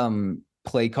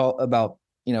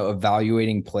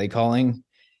evaluating play calling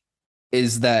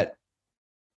is that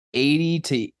 80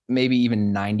 to maybe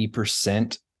even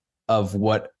 90% of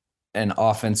what an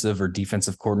offensive or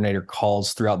defensive coordinator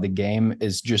calls throughout the game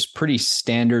is just pretty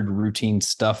standard routine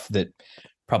stuff that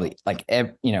probably like,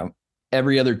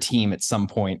 every other team at some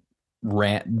point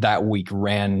ran,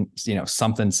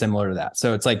 something similar to that.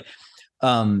 So it's like,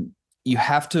 you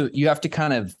have to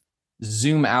kind of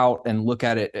zoom out and look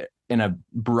at it in a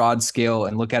broad scale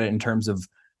and look at it in terms of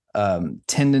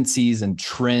tendencies and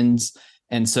trends.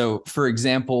 And so, for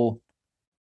example,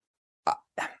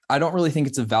 I don't really think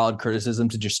it's a valid criticism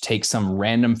to just take some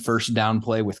random first down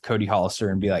play with Cody Hollister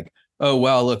and be like, oh,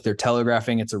 well, look, they're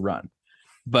telegraphing it's a run.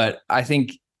 But I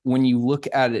think when you look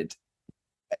at it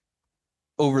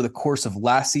over the course of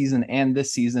last season and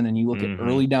this season, and you look at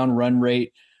early down run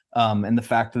rate, and the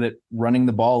fact that running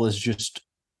the ball is just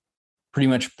pretty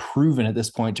much proven at this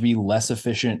point to be less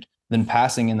efficient than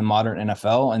passing in the modern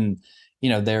NFL. And,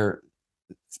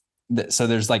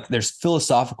 there's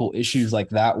philosophical issues like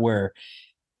that, where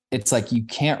it's like, you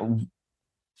can't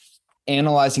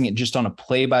analyzing it just on a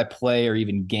play by play or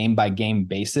even game by game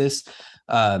basis.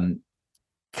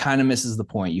 kind of misses the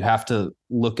point. You have to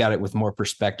look at it with more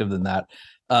perspective than that.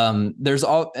 And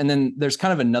then there's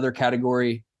kind of another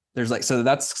category. So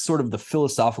that's sort of the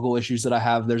philosophical issues that I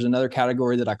have. There's another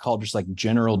category that I call just like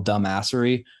general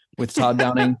dumbassery with Todd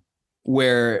Downing,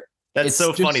 where that's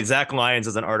so funny. Zach Lyons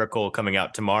has an article coming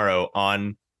out tomorrow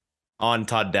on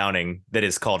Todd Downing that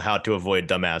is called "How to Avoid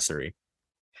Dumbassery."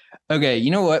 Okay,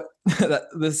 you know what?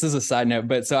 This is a side note,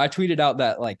 but so I tweeted out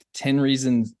that like 10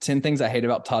 things I hate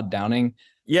about Todd Downing.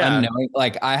 Yeah, unknowing,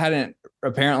 like I hadn't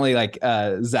apparently like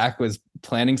Zach was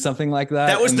planning something like that.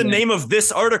 That was the name of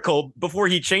this article before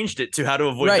he changed it to "How to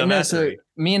Avoid Dumbassery." No, so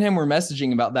me and him were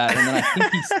messaging about that, and then I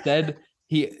think he said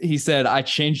he said I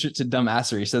changed it to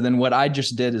dumbassery. So then what I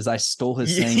just did is I stole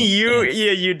his saying.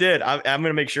 You did. I'm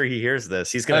gonna make sure he hears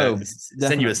this. He's gonna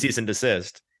send you a cease and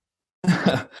desist.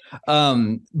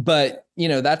 But you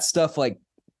know, that stuff, like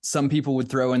some people would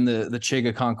throw in the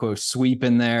Chig Okonkwo sweep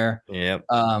in there. Yep.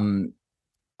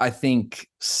 I think,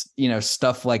 you know,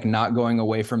 stuff like not going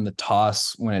away from the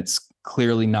toss when it's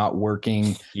clearly not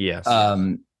working. Yes.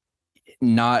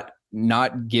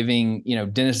 Not giving, you know,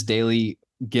 Dennis Daly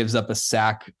gives up a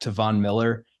sack to Von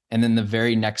Miller, and then the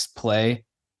very next play,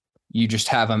 you just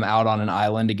have him out on an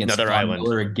island against Von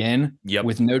Miller again. Yep.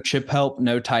 With no chip help,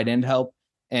 no tight end help.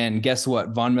 And guess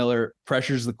what? Von Miller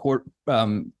pressures the court,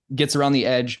 gets around the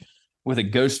edge with a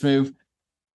ghost move,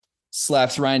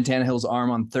 slaps Ryan Tannehill's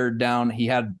arm on third down. He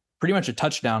had pretty much a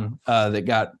touchdown that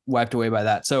got wiped away by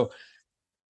that. So,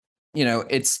 you know,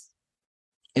 it's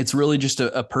really just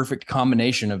a perfect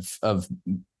combination of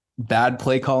bad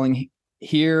play calling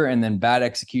here and then bad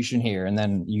execution here. And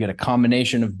then you get a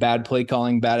combination of bad play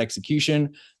calling, bad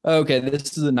execution. Okay,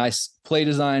 this is a nice play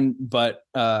design, but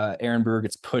Aaron Brewer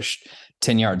gets pushed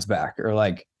 10 yards back. Or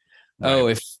like,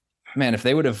 right. If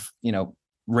they would have, you know,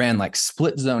 ran like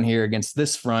split zone here against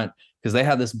this front, because they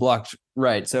had this blocked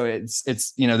right. So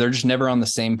it's, you know, they're just never on the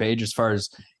same page as far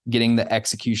as getting the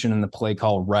execution and the play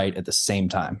call right at the same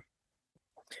time.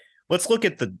 Let's look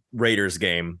at the Raiders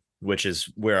game, which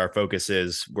is where our focus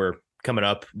is. We're coming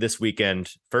up this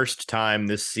weekend. First time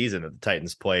this season that the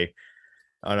Titans play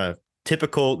on a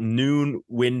typical noon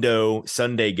window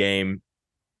Sunday game.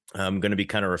 Going to be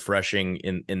kind of refreshing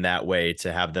in that way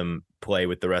to have them play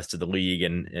with the rest of the league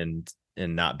and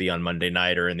not be on Monday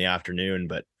night or in the afternoon.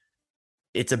 But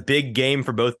it's a big game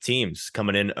for both teams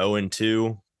coming in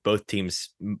 0-2. Both teams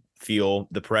feel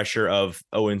the pressure of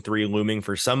 0-3 looming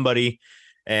for somebody.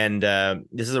 And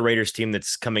this is a Raiders team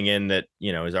that's coming in that,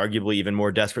 you know, is arguably even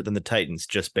more desperate than the Titans,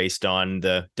 just based on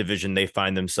the division they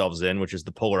find themselves in, which is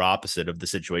the polar opposite of the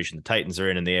situation the Titans are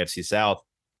in the AFC South.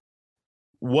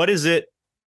 What is it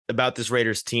about this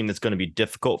Raiders team that's going to be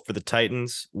difficult for the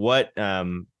Titans? What are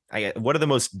the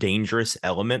most dangerous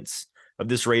elements of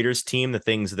this Raiders team, the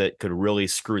things that could really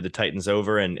screw the Titans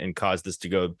over and cause this to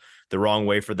go the wrong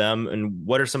way for them? And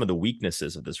what are some of the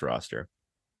weaknesses of this roster?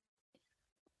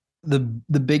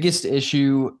 The biggest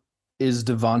issue is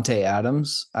Davante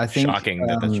Adams. I think shocking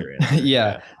that's your answer.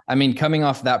 Yeah. I mean, coming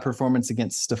off that performance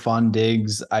against Stephon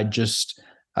Diggs, I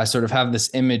sort of have this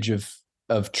image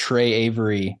of Trey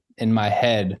Avery in my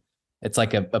head. It's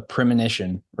like a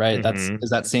premonition, right? Mm-hmm. Is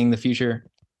that seeing the future?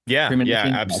 Yeah,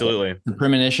 absolutely. The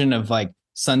premonition of like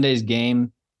Sunday's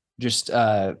game, just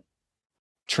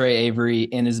Trey Avery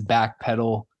in his back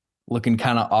pedal, looking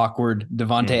kind of awkward.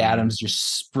 Davante Adams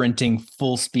just sprinting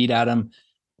full speed at him.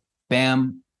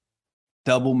 Bam,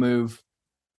 double move,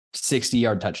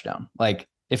 60-yard touchdown. Like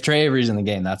if Trey Avery's in the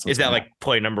game, is that like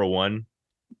play number one?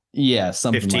 Yeah,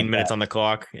 something 15 like minutes that. on the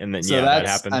clock, and then that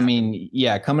happens. I mean,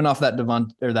 yeah, coming off that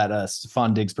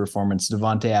Stephon Diggs performance,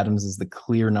 Davante Adams is the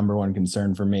clear number one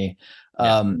concern for me.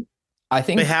 Yeah. I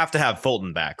think they have to have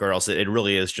Fulton back, or else it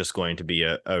really is just going to be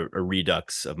a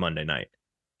redux of Monday night.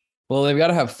 Well, they've got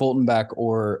to have Fulton back,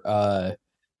 or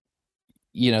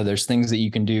you know, there's things that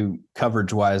you can do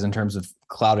coverage wise in terms of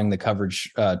clouding the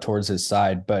coverage towards his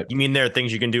side. But you mean there are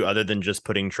things you can do other than just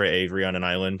putting Trey Avery on an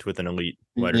island with an elite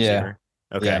wide receiver?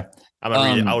 Okay. Yeah.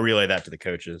 I'll relay that to the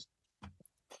coaches.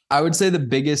 I would say the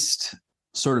biggest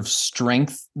sort of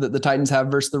strength that the Titans have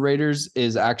versus the Raiders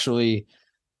is actually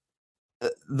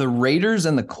the Raiders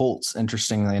and the Colts,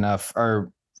 interestingly enough, are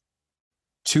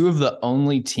two of the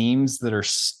only teams that are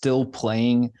still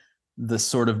playing the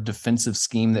sort of defensive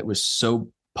scheme that was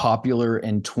so popular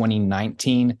in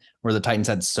 2019, where the Titans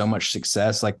had so much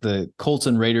success. Like the Colts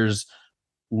and Raiders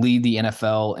lead the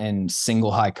NFL in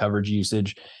single high coverage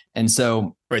usage. And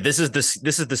so, right, this is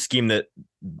the scheme that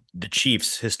the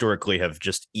Chiefs historically have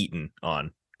just eaten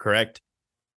on, correct?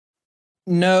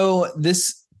 No,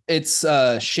 it's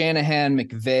Shanahan,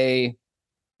 McVay,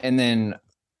 and then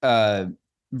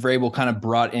Vrabel kind of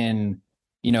brought in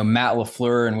Matt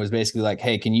LaFleur and was basically like,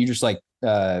 hey, can you just like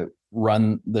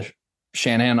run the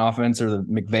Shanahan offense or the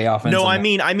McVay offense? No, I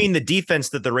mean the defense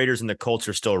that the Raiders and the Colts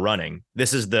are still running.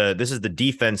 This is the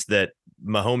defense that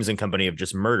Mahomes and company have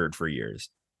just murdered for years.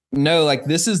 No, like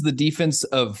this is the defense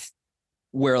of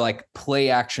where like play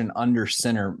action under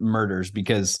center murders,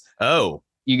 because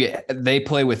they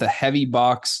play with a heavy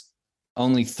box,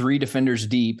 only 3 defenders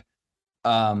deep.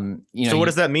 So what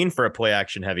does that mean for a play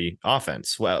action heavy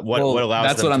offense? What allows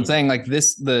that's what I'm saying. Like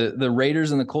this, the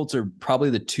Raiders and the Colts are probably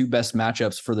the 2 best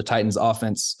matchups for the Titans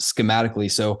offense schematically.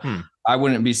 So I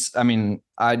wouldn't be,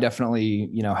 I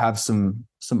definitely, have some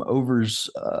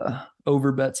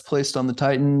over bets placed on the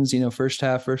Titans, first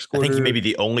half, first quarter. I think you may be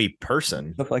the only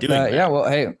person stuff like that. Yeah. Well,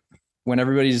 hey, when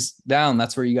everybody's down,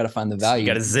 that's where you got to find the value. You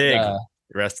got to zig. The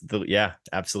rest of the,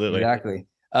 absolutely. Exactly.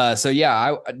 So yeah,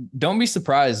 I don't be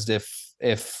surprised if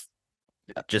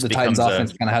just the Titans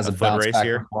offense kind of has a bounce back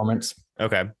performance.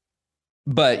 Okay.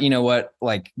 But you know what?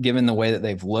 Like, given the way that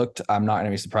they've looked, I'm not going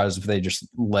to be surprised if they just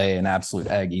lay an absolute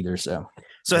egg either. So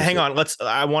hang on.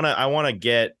 I want to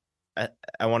get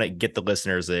the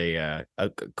listeners a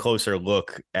closer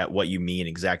look at what you mean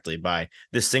exactly by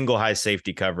this single high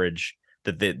safety coverage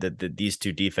that these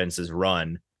 2 defenses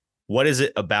run. What is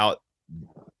it about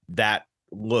that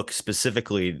look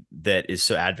specifically that is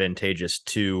so advantageous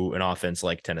to an offense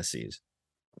like Tennessee's?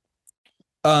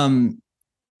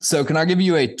 So can I give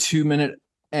you a 2-minute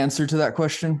answer to that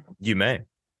question? You may.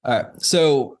 All right.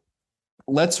 So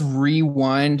let's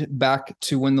rewind back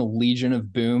to when the Legion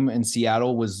of Boom in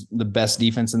Seattle was the best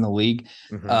defense in the league.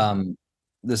 Mm-hmm.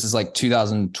 This is like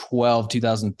 2012,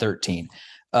 2013.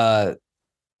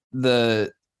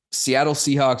 The Seattle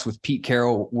Seahawks with Pete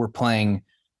Carroll were playing.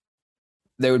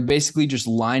 They would basically just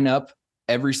line up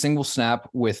every single snap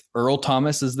with Earl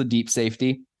Thomas as the deep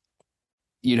safety.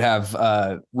 You'd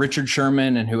have Richard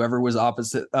Sherman and whoever was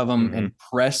opposite of him in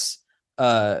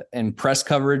press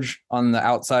coverage on the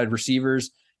outside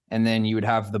receivers. And then you would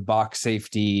have the box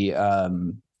safety,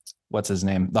 what's his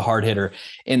name? The hard hitter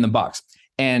in the box.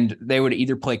 And they would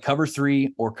either play cover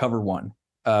 3 or cover 1,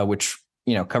 which,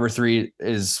 cover 3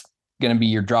 is going to be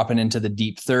you're dropping into the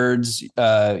deep thirds.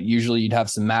 Usually you'd have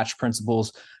some match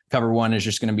principles. Cover 1 is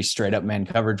just going to be straight up man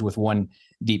coverage with 1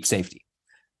 deep safety.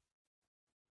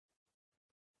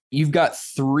 You've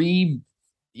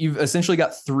essentially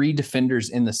got 3 defenders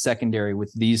in the secondary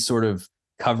with these sort of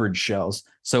coverage shells.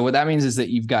 So what that means is that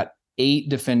you've got 8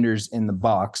 defenders in the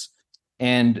box.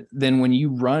 And then when you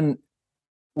run,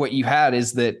 what you had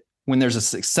is that when there's a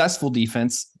successful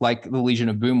defense, like the Legion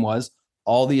of Boom was,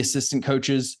 all the assistant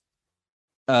coaches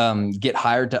get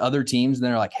hired to other teams. And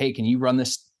they're like, hey, can you run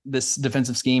this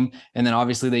defensive scheme? And then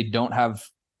obviously they don't have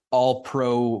all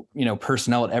pro,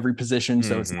 personnel at every position.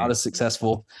 So it's not as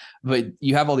successful, but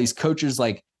you have all these coaches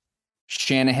like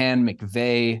Shanahan,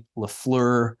 McVay,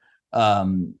 LaFleur,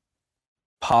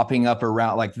 popping up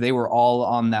around. Like they were all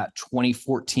on that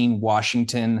 2014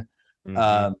 Washington,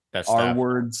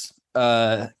 R-words,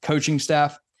 coaching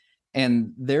staff.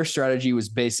 And their strategy was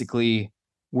basically,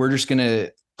 we're just going to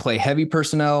play heavy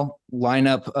personnel, line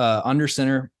up under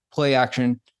center, play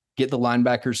action, get the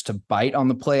linebackers to bite on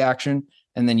the play action.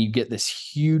 And then you get this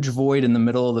huge void in the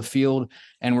middle of the field.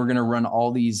 And we're going to run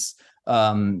all these,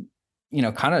 kind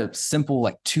of simple,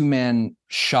 like 2-man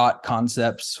shot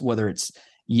concepts, whether it's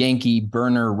Yankee,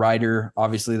 burner, rider.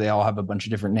 Obviously, they all have a bunch of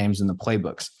different names in the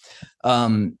playbooks.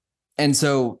 And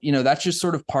so, that's just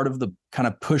sort of part of the kind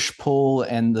of push pull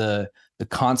and the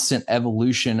constant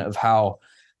evolution of how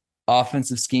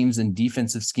offensive schemes and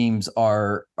defensive schemes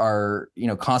are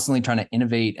constantly trying to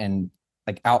innovate and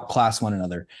like outclass one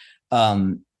another.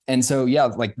 And so, yeah,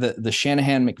 like the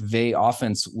Shanahan McVay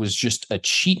offense was just a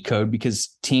cheat code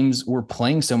because teams were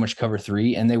playing so much cover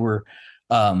 3 and they were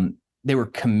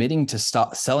committing to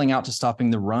selling out to stopping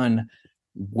the run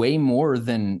way more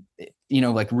than,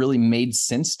 like really made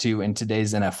sense to in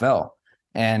today's NFL.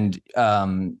 And,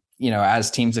 as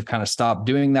teams have kind of stopped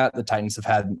doing that, the Titans have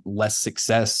had less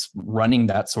success running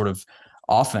that sort of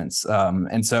offense.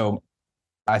 And so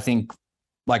I think,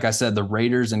 like I said, the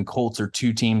Raiders and Colts are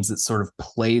 2 teams that sort of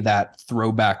play that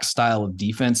throwback style of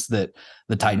defense that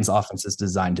the Titans offense is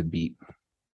designed to beat.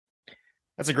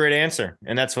 That's a great answer.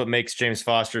 And that's what makes James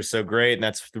Foster so great. And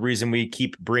that's the reason we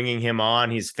keep bringing him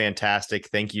on. He's fantastic.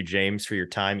 Thank you, James, for your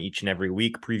time each and every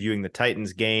week previewing the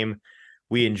Titans game.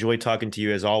 We enjoy talking to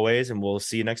you as always, and we'll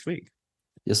see you next week.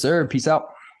 Yes, sir. Peace out.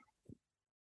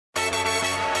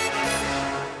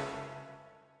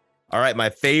 All right, my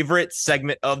favorite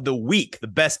segment of the week, the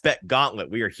Best Bet Gauntlet.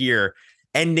 We are here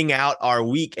ending out our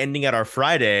week, ending out our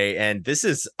Friday, and this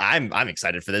is I'm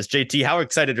excited for this. JT, how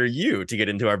excited are you to get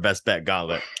into our Best Bet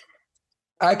Gauntlet?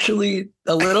 Actually,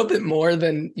 a little bit more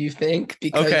than you think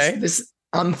because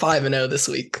I'm 5-0 this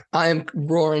week. I am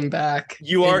roaring back.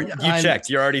 Checked.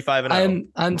 You're already 5-0.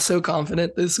 I'm so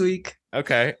confident this week.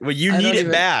 Okay. Well, you need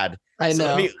it bad. I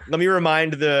know. So let me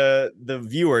remind the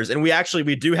viewers, and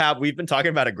we've been talking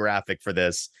about a graphic for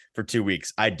this for 2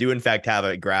 weeks. I do in fact have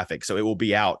a graphic, so it will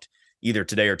be out either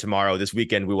today or tomorrow. This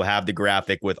weekend we will have the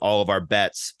graphic with all of our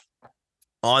bets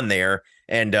on there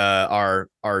and our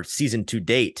season to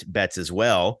date bets as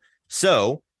well.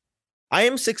 So I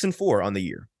am 6-4 on the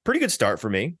year. Pretty good start for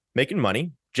me, making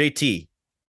money. JT,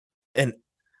 an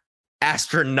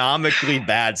astronomically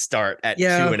bad start at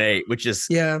 2-8, which is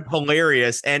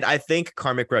hilarious. And I think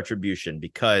karmic retribution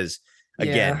because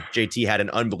again, JT had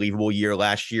an unbelievable year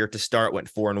last year to start,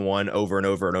 went 4-1 over and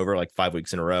over and over like 5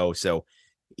 weeks in a row. So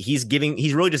he's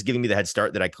really just giving me the head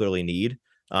start that I clearly need.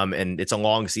 And it's a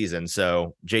long season.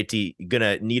 So JT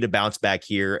gonna need a bounce back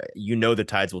here. The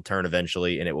tides will turn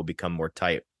eventually and it will become more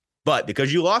tight. But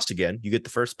because you lost again, you get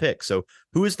the first pick. So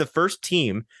who is the first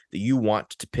team that you want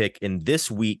to pick in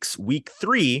this week's week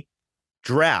 3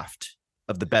 draft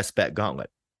of the Best Bet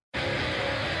Gauntlet?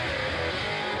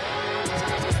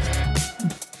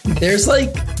 There's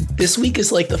this week is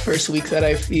the first week that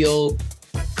I feel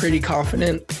pretty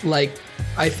confident.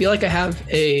 I feel like I have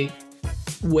a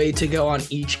way to go on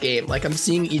each game. I'm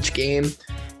seeing each game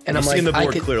and I'm seeing the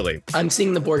board clearly. I'm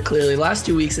seeing the board clearly. Last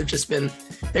 2 weeks have just been,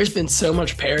 there's been so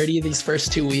much parity these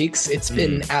first 2 weeks. It's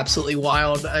been absolutely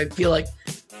wild. I feel like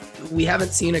we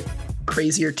haven't seen a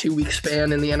crazier 2 week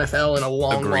span in the NFL in a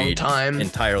long time.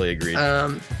 Entirely agreed.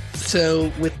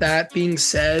 So with that being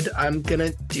said, I'm going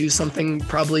to do something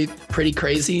probably pretty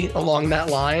crazy along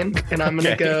that line. And I'm going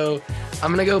to go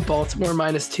Baltimore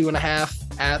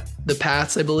 -2.5 at the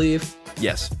Pats, I believe.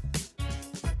 Yes.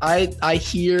 I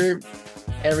hear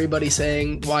everybody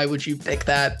saying, why would you pick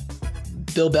that?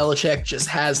 Bill Belichick just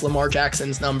has Lamar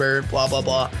Jackson's number, blah, blah,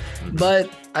 blah. But,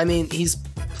 I mean, he's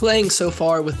playing so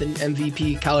far with an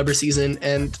MVP caliber season,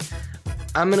 and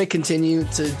I'm going to continue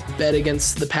to bet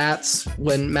against the Pats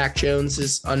when Mac Jones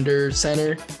is under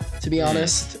center, to be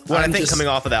honest. Well, I think coming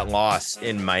off of that loss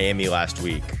in Miami last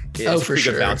week, it's a pretty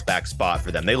good bounce back spot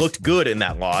for them. They looked good in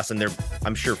that loss, and they're,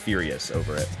 I'm sure, furious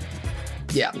over it.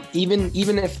 Yeah, even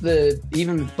if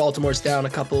Baltimore's down a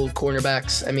couple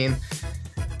cornerbacks, I mean,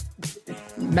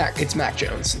 it's Mac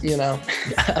Jones,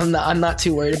 I'm not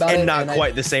too worried about it. And not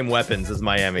quite the same weapons as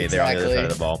Miami. Exactly. They're on the other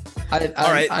side of the ball.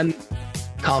 All right. I'm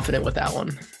confident with that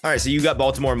one. All right, so you got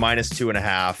Baltimore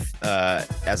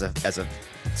 -2.5 as a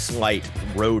slight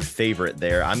road favorite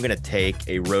there. I'm going to take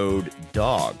a road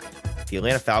dog. The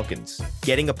Atlanta Falcons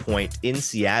getting a point in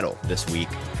Seattle this week.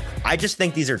 I just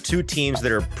think these are two teams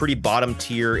that are pretty bottom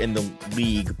tier in the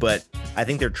league, but I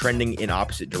think they're trending in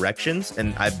opposite directions.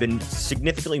 And I've been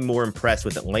significantly more impressed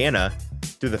with Atlanta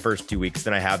through the first 2 weeks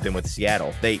than I have been with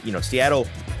Seattle. Seattle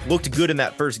looked good in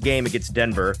that first game against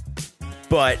Denver,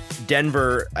 but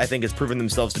Denver, I think, has proven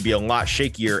themselves to be a lot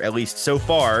shakier, at least so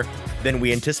far, than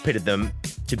we anticipated them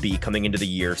to be coming into the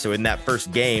year. So in that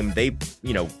first game, they,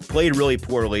 played really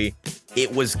poorly.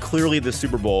 It was clearly the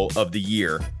Super Bowl of the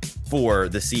year for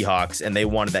the Seahawks, and they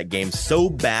wanted that game so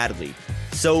badly.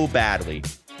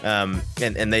 And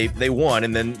they won,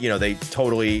 and then, they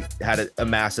totally had a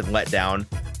massive letdown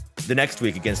the next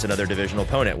week against another divisional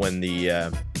opponent when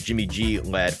the Jimmy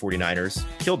G-led 49ers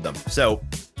killed them. So,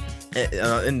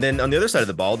 and then on the other side of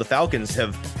the ball, the Falcons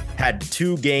have had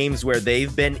 2 games where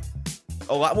they've been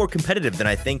a lot more competitive than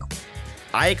I think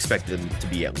I expected them to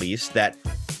be, at least. That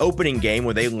opening game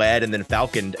where they led and then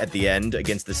falconed at the end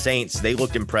against the Saints, they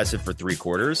looked impressive for 3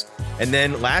 quarters. And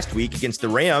then last week against the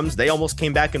Rams, they almost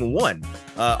came back and won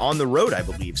on the road, I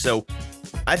believe. So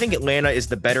I think Atlanta is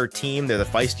the better team. They're the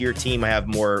feistier team. I have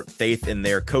more faith in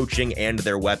their coaching and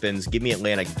their weapons. Give me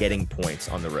Atlanta getting points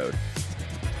on the road.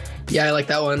 Yeah, I like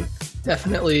that one.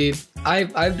 Definitely.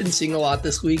 I've been seeing a lot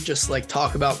this week, just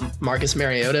talk about Marcus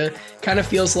Mariota. Kind of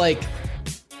feels like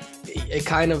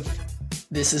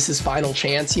this is his final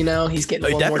chance, He's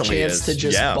getting one more chance to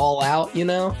just ball out,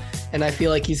 And I feel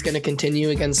like he's going to continue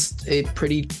against a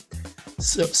pretty,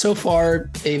 so far,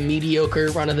 a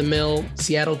mediocre run-of-the-mill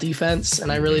Seattle defense.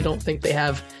 And I really don't think they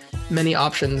have many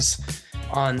options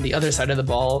on the other side of the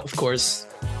ball. Of course,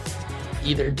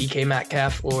 either DK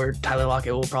Metcalf or Tyler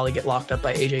Lockett will probably get locked up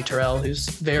by AJ Terrell, who's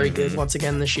very good once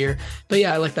again this year. But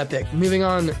yeah, I like that pick. Moving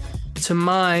on to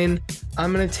mine,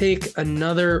 I'm going to take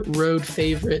another road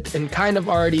favorite and kind of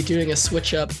already doing a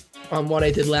switch up on what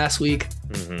I did last week.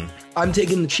 I'm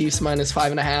taking the Chiefs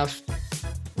 -5.5.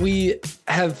 We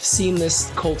have seen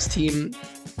this Colts team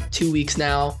 2 weeks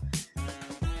now.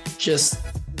 Just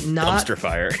not Dumpster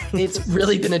fire. It's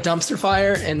really been a dumpster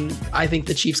fire, and I think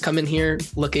the Chiefs come in here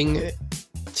looking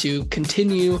to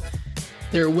continue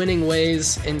their winning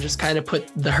ways and just kind of put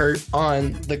the hurt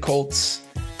on the Colts.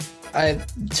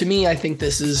 To me, I think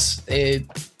this is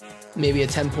maybe a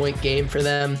 10-point game for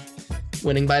them,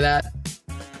 winning by that.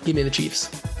 Give me the Chiefs.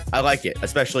 I like it,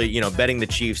 especially, betting the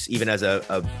Chiefs even as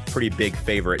a pretty big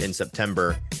favorite in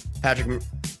September.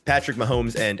 Patrick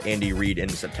Mahomes and Andy Reid in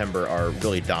September are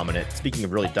really dominant. Speaking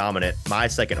of really dominant, my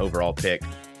second overall pick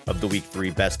of the Week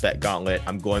 3 best bet gauntlet,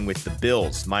 I'm going with the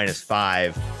Bills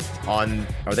 -5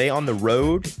 are they on the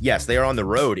road? Yes, they are on the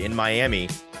road in Miami.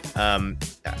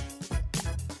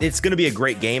 It's going to be a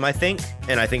great game, I think,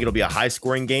 and I think it'll be a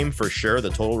high-scoring game for sure. The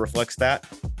total reflects that.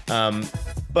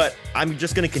 But I'm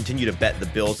just going to continue to bet the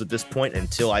Bills at this point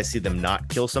until I see them not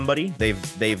kill somebody.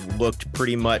 They've looked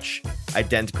pretty much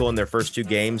identical in their first 2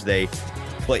 games. They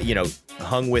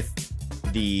hung with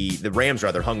the Rams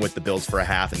hung with the Bills for a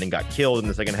half and then got killed in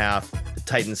the second half. The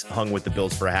Titans hung with the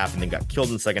Bills for a half and then got killed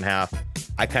in the second half.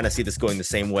 I kind of see this going the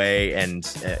same way, and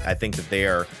I think that they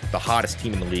are the hottest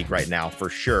team in the league right now for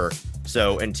sure.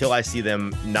 So until I see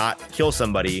them not kill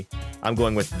somebody, I'm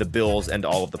going with the Bills and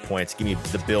all of the points. Give me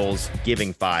the Bills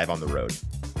giving 5 on the road.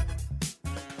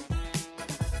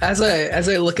 As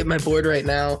I look at my board right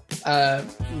now,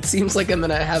 it seems like I'm going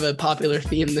to have a popular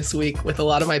theme this week with a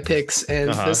lot of my picks,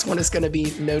 and this one is going to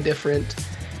be no different.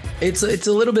 It's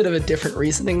a little bit of a different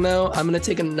reasoning, though. I'm going to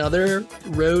take another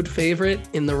road favorite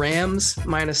in the Rams,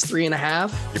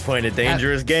 -3.5. You're playing a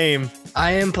dangerous game.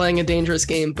 I am playing a dangerous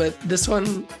game, but this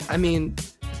one, I mean,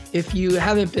 if you're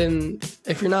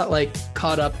not like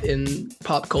caught up in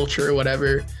pop culture or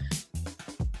whatever,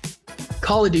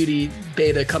 Call of Duty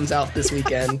beta comes out this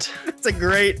weekend. That's a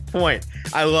great point.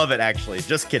 I love it, actually.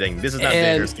 Just kidding. This is not a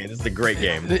dangerous game. This is a great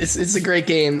game. It's a great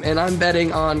game, and I'm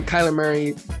betting on Kyler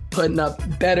Murray putting up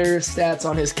better stats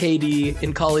on his KD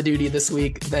in Call of Duty this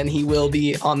week than he will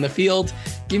be on the field.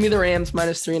 Give me the Rams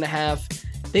 -3.5.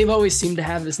 They've always seemed to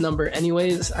have this number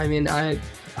anyways. I mean, I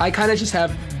kind of just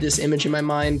have this image in my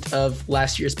mind of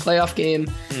last year's playoff game.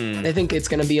 I think it's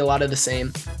going to be a lot of the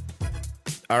same.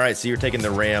 All right, so you're taking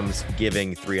the Rams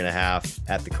giving 3.5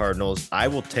 at the Cardinals.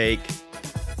 I'll take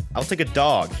a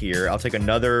dog here. I'll take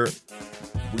another.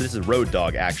 This is a road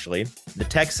dog, actually. The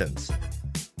Texans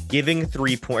getting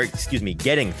 3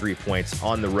 points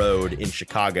on the road in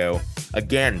Chicago.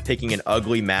 Again, picking an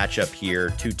ugly matchup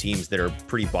here. 2 teams that are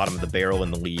pretty bottom of the barrel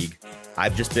in the league.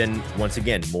 I've just been, once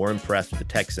again, more impressed with the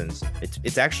Texans.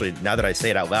 It's actually, now that I say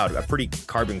it out loud, a pretty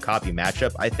carbon copy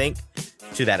matchup, I think,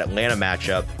 to that Atlanta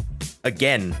matchup.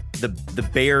 Again, the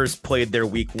Bears played their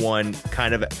week 1,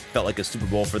 kind of felt like a Super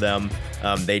Bowl for them.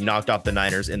 They knocked off the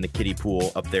Niners in the kiddie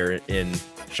pool up there in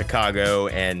Chicago,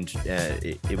 and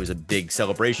it was a big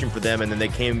celebration for them. And then they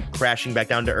came crashing back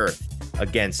down to earth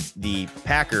against the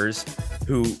Packers,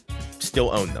 who still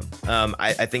own them.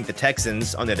 I think the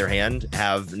Texans, on the other hand,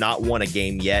 have not won a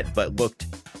game yet, but looked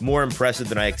more impressive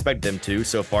than I expected them to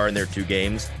so far in their 2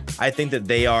 games. I think that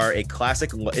they are a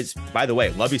classic. It's, by the way,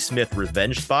 Lovie Smith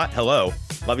revenge spot. Hello,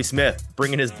 Lovie Smith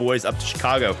bringing his boys up to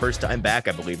Chicago, first time back,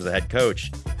 I believe, as a head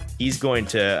coach. He's going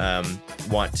to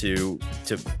want to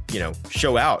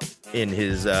show out in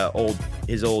his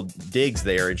old digs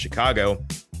there in Chicago.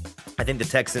 I think the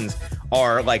Texans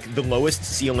are like the lowest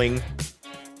ceiling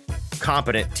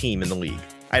competent team in the league.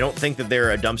 I don't think that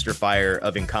they're a dumpster fire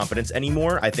of incompetence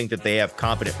anymore. I think that they have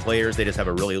competent players. They just have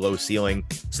a really low ceiling.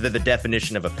 So they're the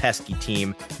definition of a pesky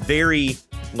team. Very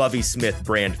Lovie Smith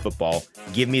brand football.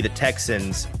 Give me the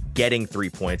Texans getting 3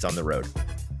 points on the road.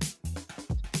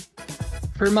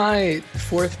 For my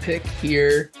 4th pick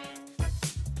here,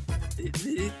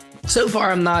 so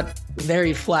far I'm not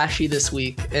very flashy this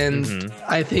week, and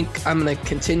I think I'm going to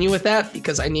continue with that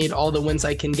because I need all the wins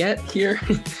I can get here.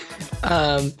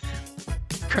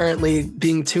 Currently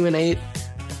being 2-8,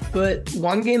 but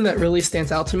one game that really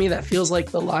stands out to me that feels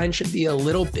like the line should be a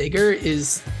little bigger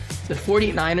is the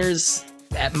 49ers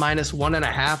at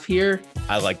 -1.5 here.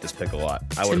 I like this pick a lot.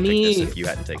 I would have picked this if you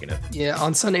hadn't taken it. Yeah,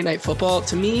 on Sunday Night Football,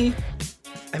 to me,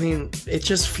 I mean, it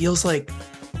just feels like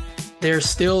they're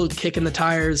still kicking the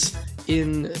tires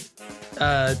in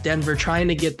Denver, trying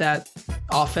to get that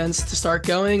offense to start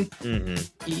going.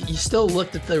 You still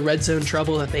looked at the red zone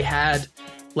trouble that they had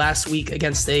last week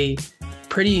against a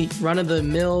pretty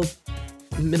run-of-the-mill,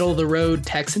 middle-of-the-road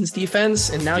Texans defense,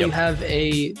 and now you have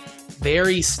a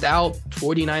very stout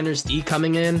 49ers D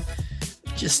coming in.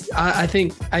 I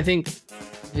think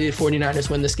the 49ers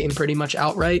win this game pretty much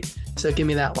outright, so give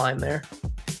me that line there.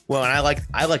 Well, and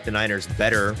I like the Niners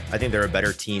better. I think they're a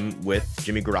better team with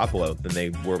Jimmy Garoppolo than they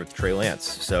were with Trey Lance.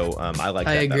 So I like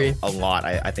that agree. a lot.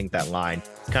 I think that line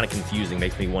is kind of confusing,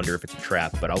 makes me wonder if it's a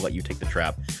trap, but I'll let you take the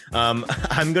trap. I'm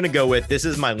going to go with, this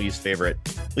is my least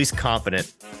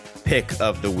confident pick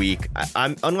of the week.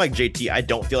 I'm unlike JT, I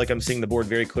don't feel like I'm seeing the board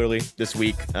very clearly this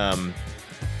week. I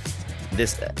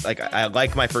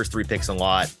like my first 3 picks a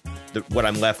lot. What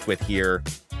I'm left with here,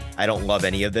 I don't love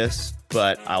any of this,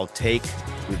 but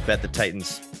we've bet the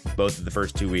Titans both of the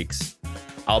first 2 weeks.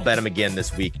 I'll bet them again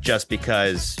this week just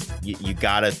because you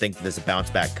got to think there's a bounce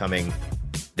back coming.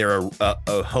 They're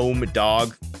a home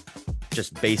dog,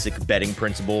 just basic betting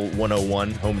principle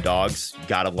 101, home dogs.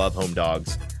 Got to love home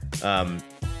dogs.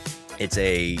 It's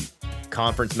a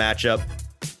conference matchup.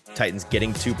 Titans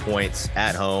getting 2 points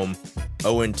at home,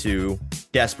 0-2,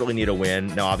 desperately need a win.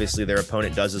 Now, obviously, their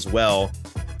opponent does as well,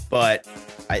 but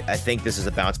I think this is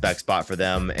a bounce back spot for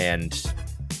them. And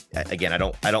again, I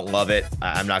don't love it.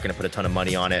 I'm not going to put a ton of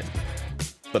money on it,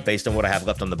 but based on what I have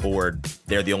left on the board,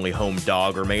 they're the only home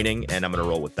dog remaining, and I'm going to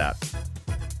roll with that.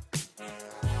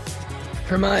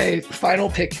 For my final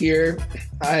pick here,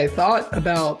 I thought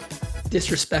about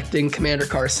disrespecting Commander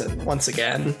Carson once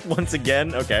again.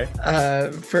 Okay.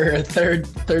 For a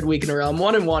third week in a row. I'm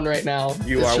 1-1 right now.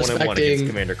 You are 1-1 against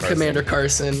Commander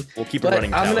Carson. We'll keep a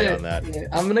running tally on that.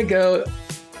 I'm gonna go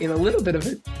in a little bit of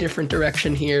a different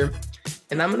direction here,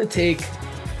 and I'm gonna take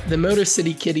the Motor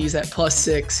City Kitties at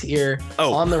 +6 here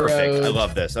on the road. I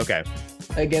love this. Okay.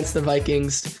 Against the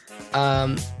Vikings.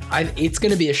 It's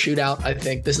going to be a shootout. I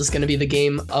think this is going to be the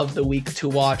game of the week to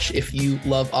watch if you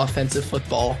love offensive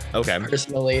football. Okay.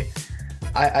 Personally,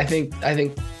 I think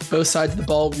both sides of the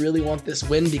ball really want this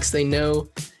win because they know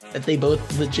that they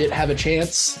both legit have a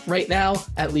chance right now,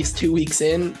 at least 2 weeks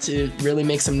in, to really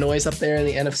make some noise up there in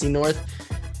the NFC North.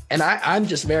 And I'm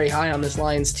just very high on this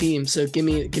Lions team. So give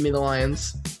me the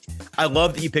Lions. I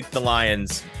love that you picked the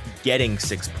Lions getting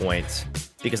 6 points,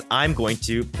 because I'm going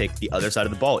to pick the other side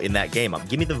of the ball in that game.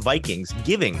 Give me the Vikings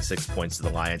giving 6 points to the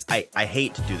Lions. I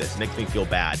hate to do this. It makes me feel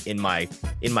bad in my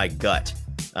gut,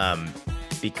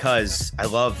 because I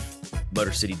love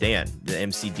Motor City Dan, the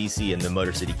MCDC, and the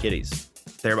Motor City Kitties.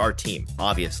 They're our team,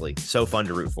 obviously. So fun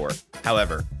to root for.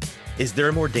 However, is there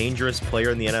a more dangerous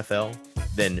player in the NFL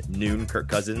than noon Kirk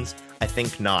Cousins? I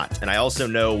think not. And I also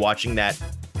know, watching that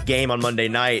game on Monday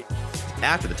night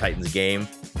after the Titans game,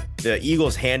 the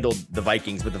Eagles handled the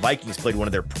Vikings, but the Vikings played one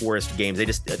of their poorest games.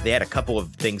 They had a couple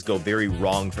of things go very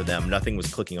wrong for them. Nothing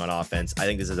was clicking on offense. I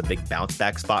think this is a big bounce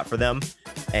back spot for them.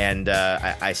 And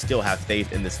I still have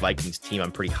faith in this Vikings team.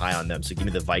 I'm pretty high on them. So give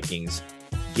me the Vikings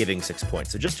giving 6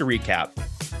 points. So just to recap,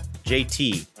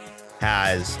 JT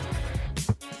has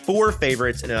 4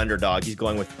 favorites and an underdog. He's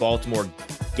going with Baltimore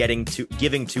giving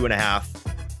 2.5,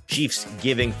 Chiefs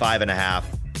giving 5.5,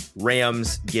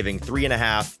 Rams giving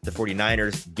 3.5, the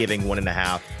 49ers giving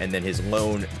 1.5, and then his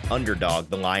lone underdog,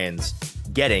 the Lions,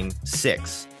 getting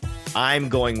 6. I'm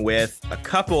going with a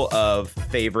couple of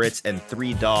favorites and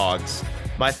 3 dogs.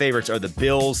 My favorites are the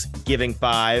Bills giving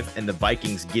 5 and the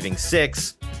Vikings giving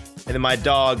 6. And then my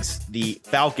dogs, the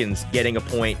Falcons getting a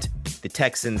point, the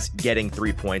Texans getting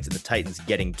 3 points, and the Titans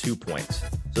getting 2 points.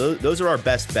 So those are our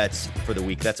best bets for the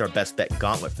week. That's our best bet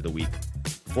gauntlet for the week.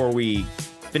 Before we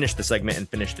finish the segment and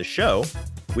finish the show,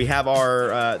 we have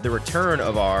our the return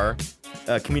of our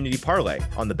community parlay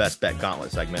on the best bet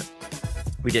gauntlet segment.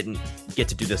 We didn't get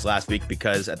to do this last week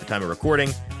because at the time of recording,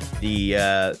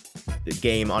 the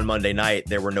game on Monday night,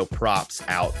 there were no props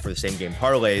out for the same game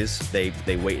parlays.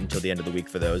 They wait until the end of the week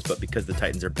for those, but because the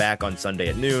Titans are back on Sunday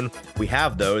at noon, we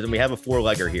have those, and we have a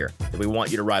 4-legger here that we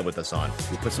want you to ride with us on.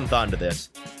 We put some thought into this.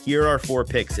 Here are 4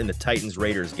 picks in the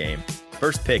Titans-Raiders game.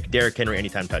 First pick, Derrick Henry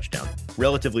anytime touchdown.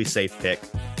 Relatively safe pick.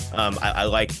 I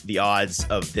like the odds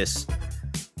of this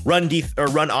run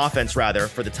offense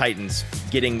for the Titans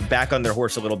getting back on their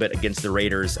horse a little bit against the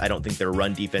Raiders. I don't think their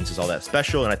run defense is all that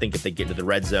special, and I think if they get into the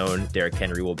red zone, Derrick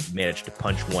Henry will manage to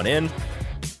punch one in.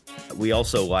 We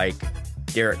also like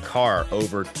Derek Carr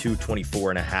over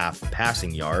 224.5 passing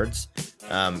yards.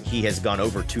 He has gone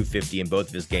over 250 in both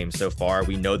of his games so far.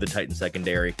 We know the Titans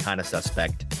secondary kind of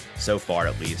suspect so far,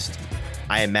 at least.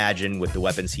 I imagine with the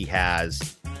weapons he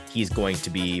has, he's going to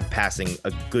be passing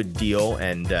a good deal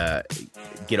and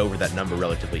get over that number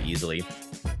relatively easily.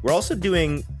 We're also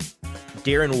doing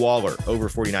Darren Waller over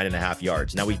 49.5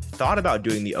 yards. Now, we thought about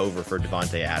doing the over for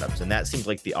Davante Adams, and that seems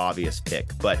like the obvious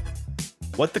pick. But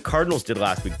what the Cardinals did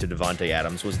last week to Davante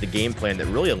Adams was the game plan that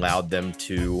really allowed them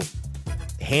to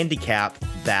handicap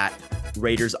that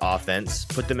Raiders offense,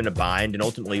 put them in a bind, and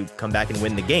ultimately come back and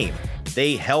win the game.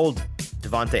 They held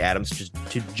Davante Adams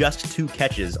to just 2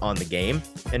 catches on the game,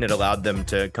 and it allowed them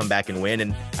to come back and win.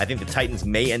 And I think the Titans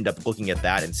may end up looking at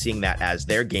that and seeing that as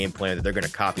their game plan that they're going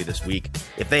to copy this week.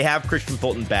 If they have Christian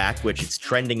Fulton back, which it's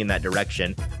trending in that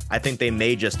direction, I think they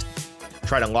may just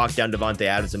try to lock down Davante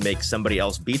Adams and make somebody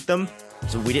else beat them.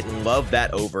 So we didn't love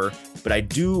that over, but I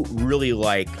do really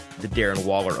like the Darren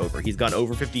Waller over. He's gone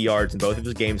over 50 yards in both of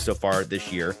his games so far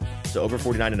this year. So over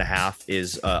 49.5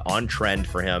 is on trend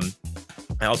for him.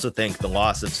 I also think the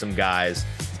loss of some guys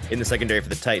in the secondary for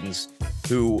the Titans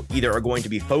who either are going to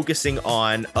be focusing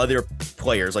on other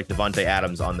players like Davante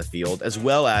Adams on the field, as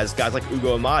well as guys like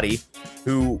Ugo Amadi,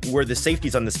 who were the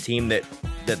safeties on this team that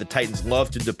the Titans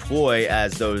love to deploy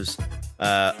as those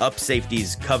up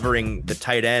safeties covering the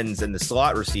tight ends and the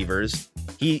slot receivers.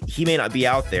 He may not be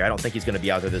out there. I don't think he's going to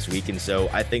be out there this week. And so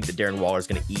I think that Darren Waller is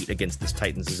going to eat against this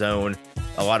Titans zone.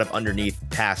 A lot of underneath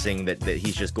passing that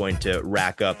he's just going to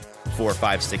rack up 4,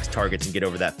 5, 6 targets and get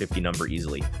over that 50 number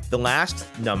easily. The last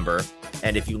number,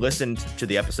 and if you listened to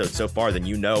the episode so far, then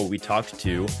you know we talked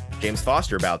to James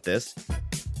Foster about this.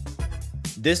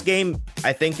 This game,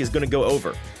 I think, is going to go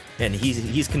over. And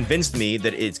he's convinced me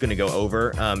that it's going to go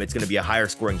over. It's going to be a higher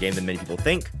scoring game than many people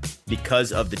think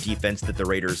because of the defense that the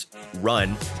Raiders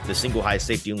run. The single high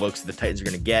safety looks that the Titans are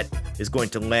going to get is going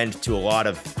to lend to a lot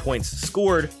of points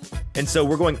scored. And so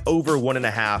we're going over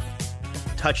 1.5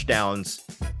 touchdowns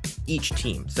each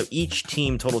team. So each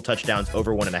team total touchdowns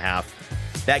over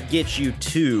 1.5. That gets you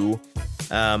to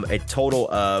a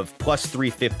total of plus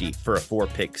 350 for a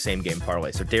 4-pick same game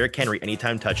parlay. So Derrick Henry,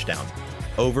 anytime touchdown.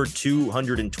 Over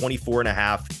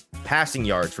 224.5 passing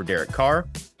yards for Derek Carr,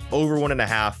 over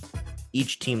 1.5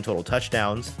 each team total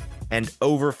touchdowns, and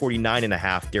over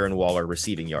 49.5 Darren Waller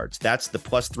receiving yards. That's the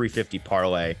plus 350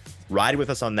 parlay. Ride with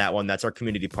us on that one. That's our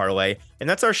community parlay, and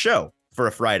that's our show for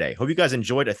a Friday. Hope you guys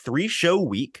enjoyed a 3-show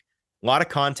week. A lot of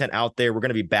content out there. We're going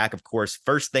to be back, of course,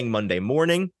 first thing Monday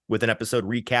morning with an episode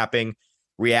recapping,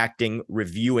 reacting,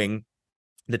 reviewing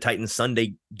the Titans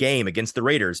Sunday game against the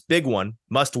Raiders. Big one,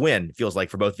 must win, feels like,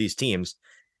 for both these teams.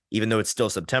 Even though it's still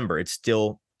September, it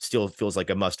still feels like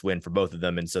a must win for both of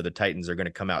them. And so the Titans are going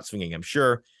to come out swinging, I'm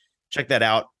sure. Check that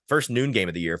out. First noon game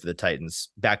of the year for the Titans.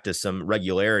 Back to some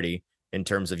regularity in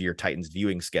terms of your Titans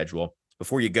viewing schedule.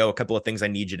 Before you go, a couple of things I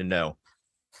need you to know.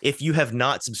 If you have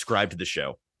not subscribed to the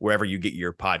show, wherever you get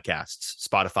your podcasts,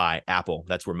 Spotify, Apple,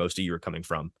 that's where most of you are coming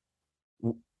from,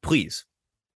 please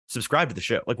subscribe to the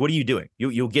show. Like, what are you doing?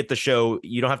 You'll get the show.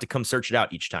 You don't have to come search it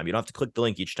out each time. You don't have to click the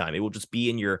link each time. It will just be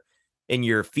in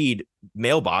your feed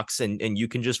mailbox, and you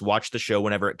can just watch the show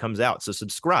whenever it comes out. So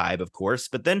subscribe, of course,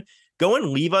 but then go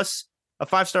and leave us a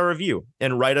 5-star review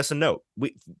and write us a note.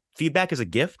 Feedback is a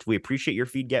gift. We appreciate your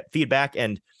feedback,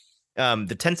 and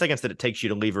the 10 seconds that it takes you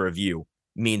to leave a review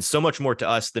means so much more to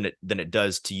us than it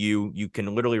does to you. You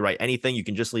can literally write anything. You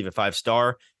can just leave a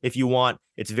 5-star if you want.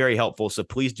 It's very helpful. So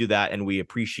please do that, and we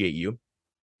appreciate you.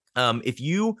 If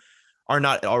you are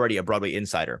not already a Broadway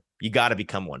Insider, you got to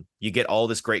become one. You get all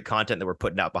this great content that we're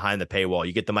putting out behind the paywall.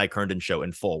 You get the Mike Herndon Show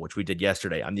in full, which we did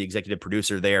yesterday. I'm the executive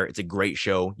producer there. It's a great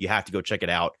show. You have to go check it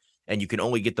out. And you can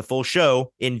only get the full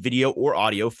show in video or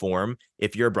audio form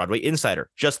if you're a Broadway Insider.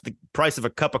 Just the price of a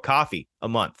cup of coffee a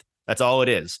month. That's all it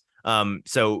is.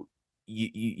 So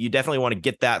you definitely want to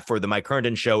get that for the Mike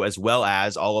Herndon Show, as well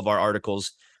as all of our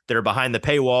articles that are behind the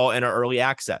paywall and are early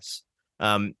access.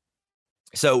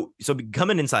 So become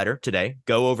an insider today.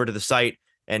 Go over to the site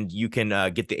and you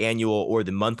can get the annual or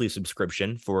the monthly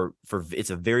subscription for it's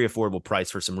a very affordable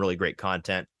price for some really great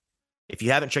content. If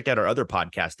you haven't checked out our other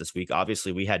podcast this week,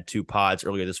 obviously we had 2 pods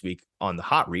earlier this week on the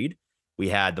Hot Read. We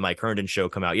had the Mike Herndon Show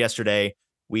come out yesterday.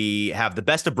 We have the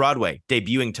Best of Broadway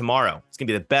debuting tomorrow. It's going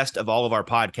to be the best of all of our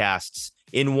podcasts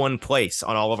in one place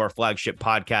on all of our flagship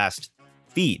podcast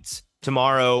feeds.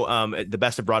 Tomorrow, the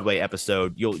Best of Broadway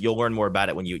episode, you'll learn more about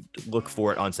it when you look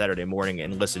for it on Saturday morning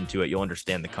and listen to it. You'll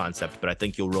understand the concept, but I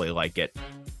think you'll really like it.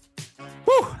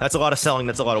 Whew, that's a lot of selling.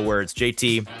 That's a lot of words.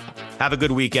 JT, have a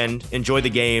good weekend. Enjoy the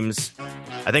games.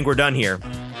 I think we're done here.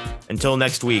 Until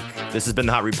next week, this has been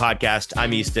the Hot Read Podcast.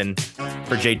 I'm Easton.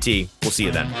 For JT, we'll see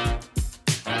you then.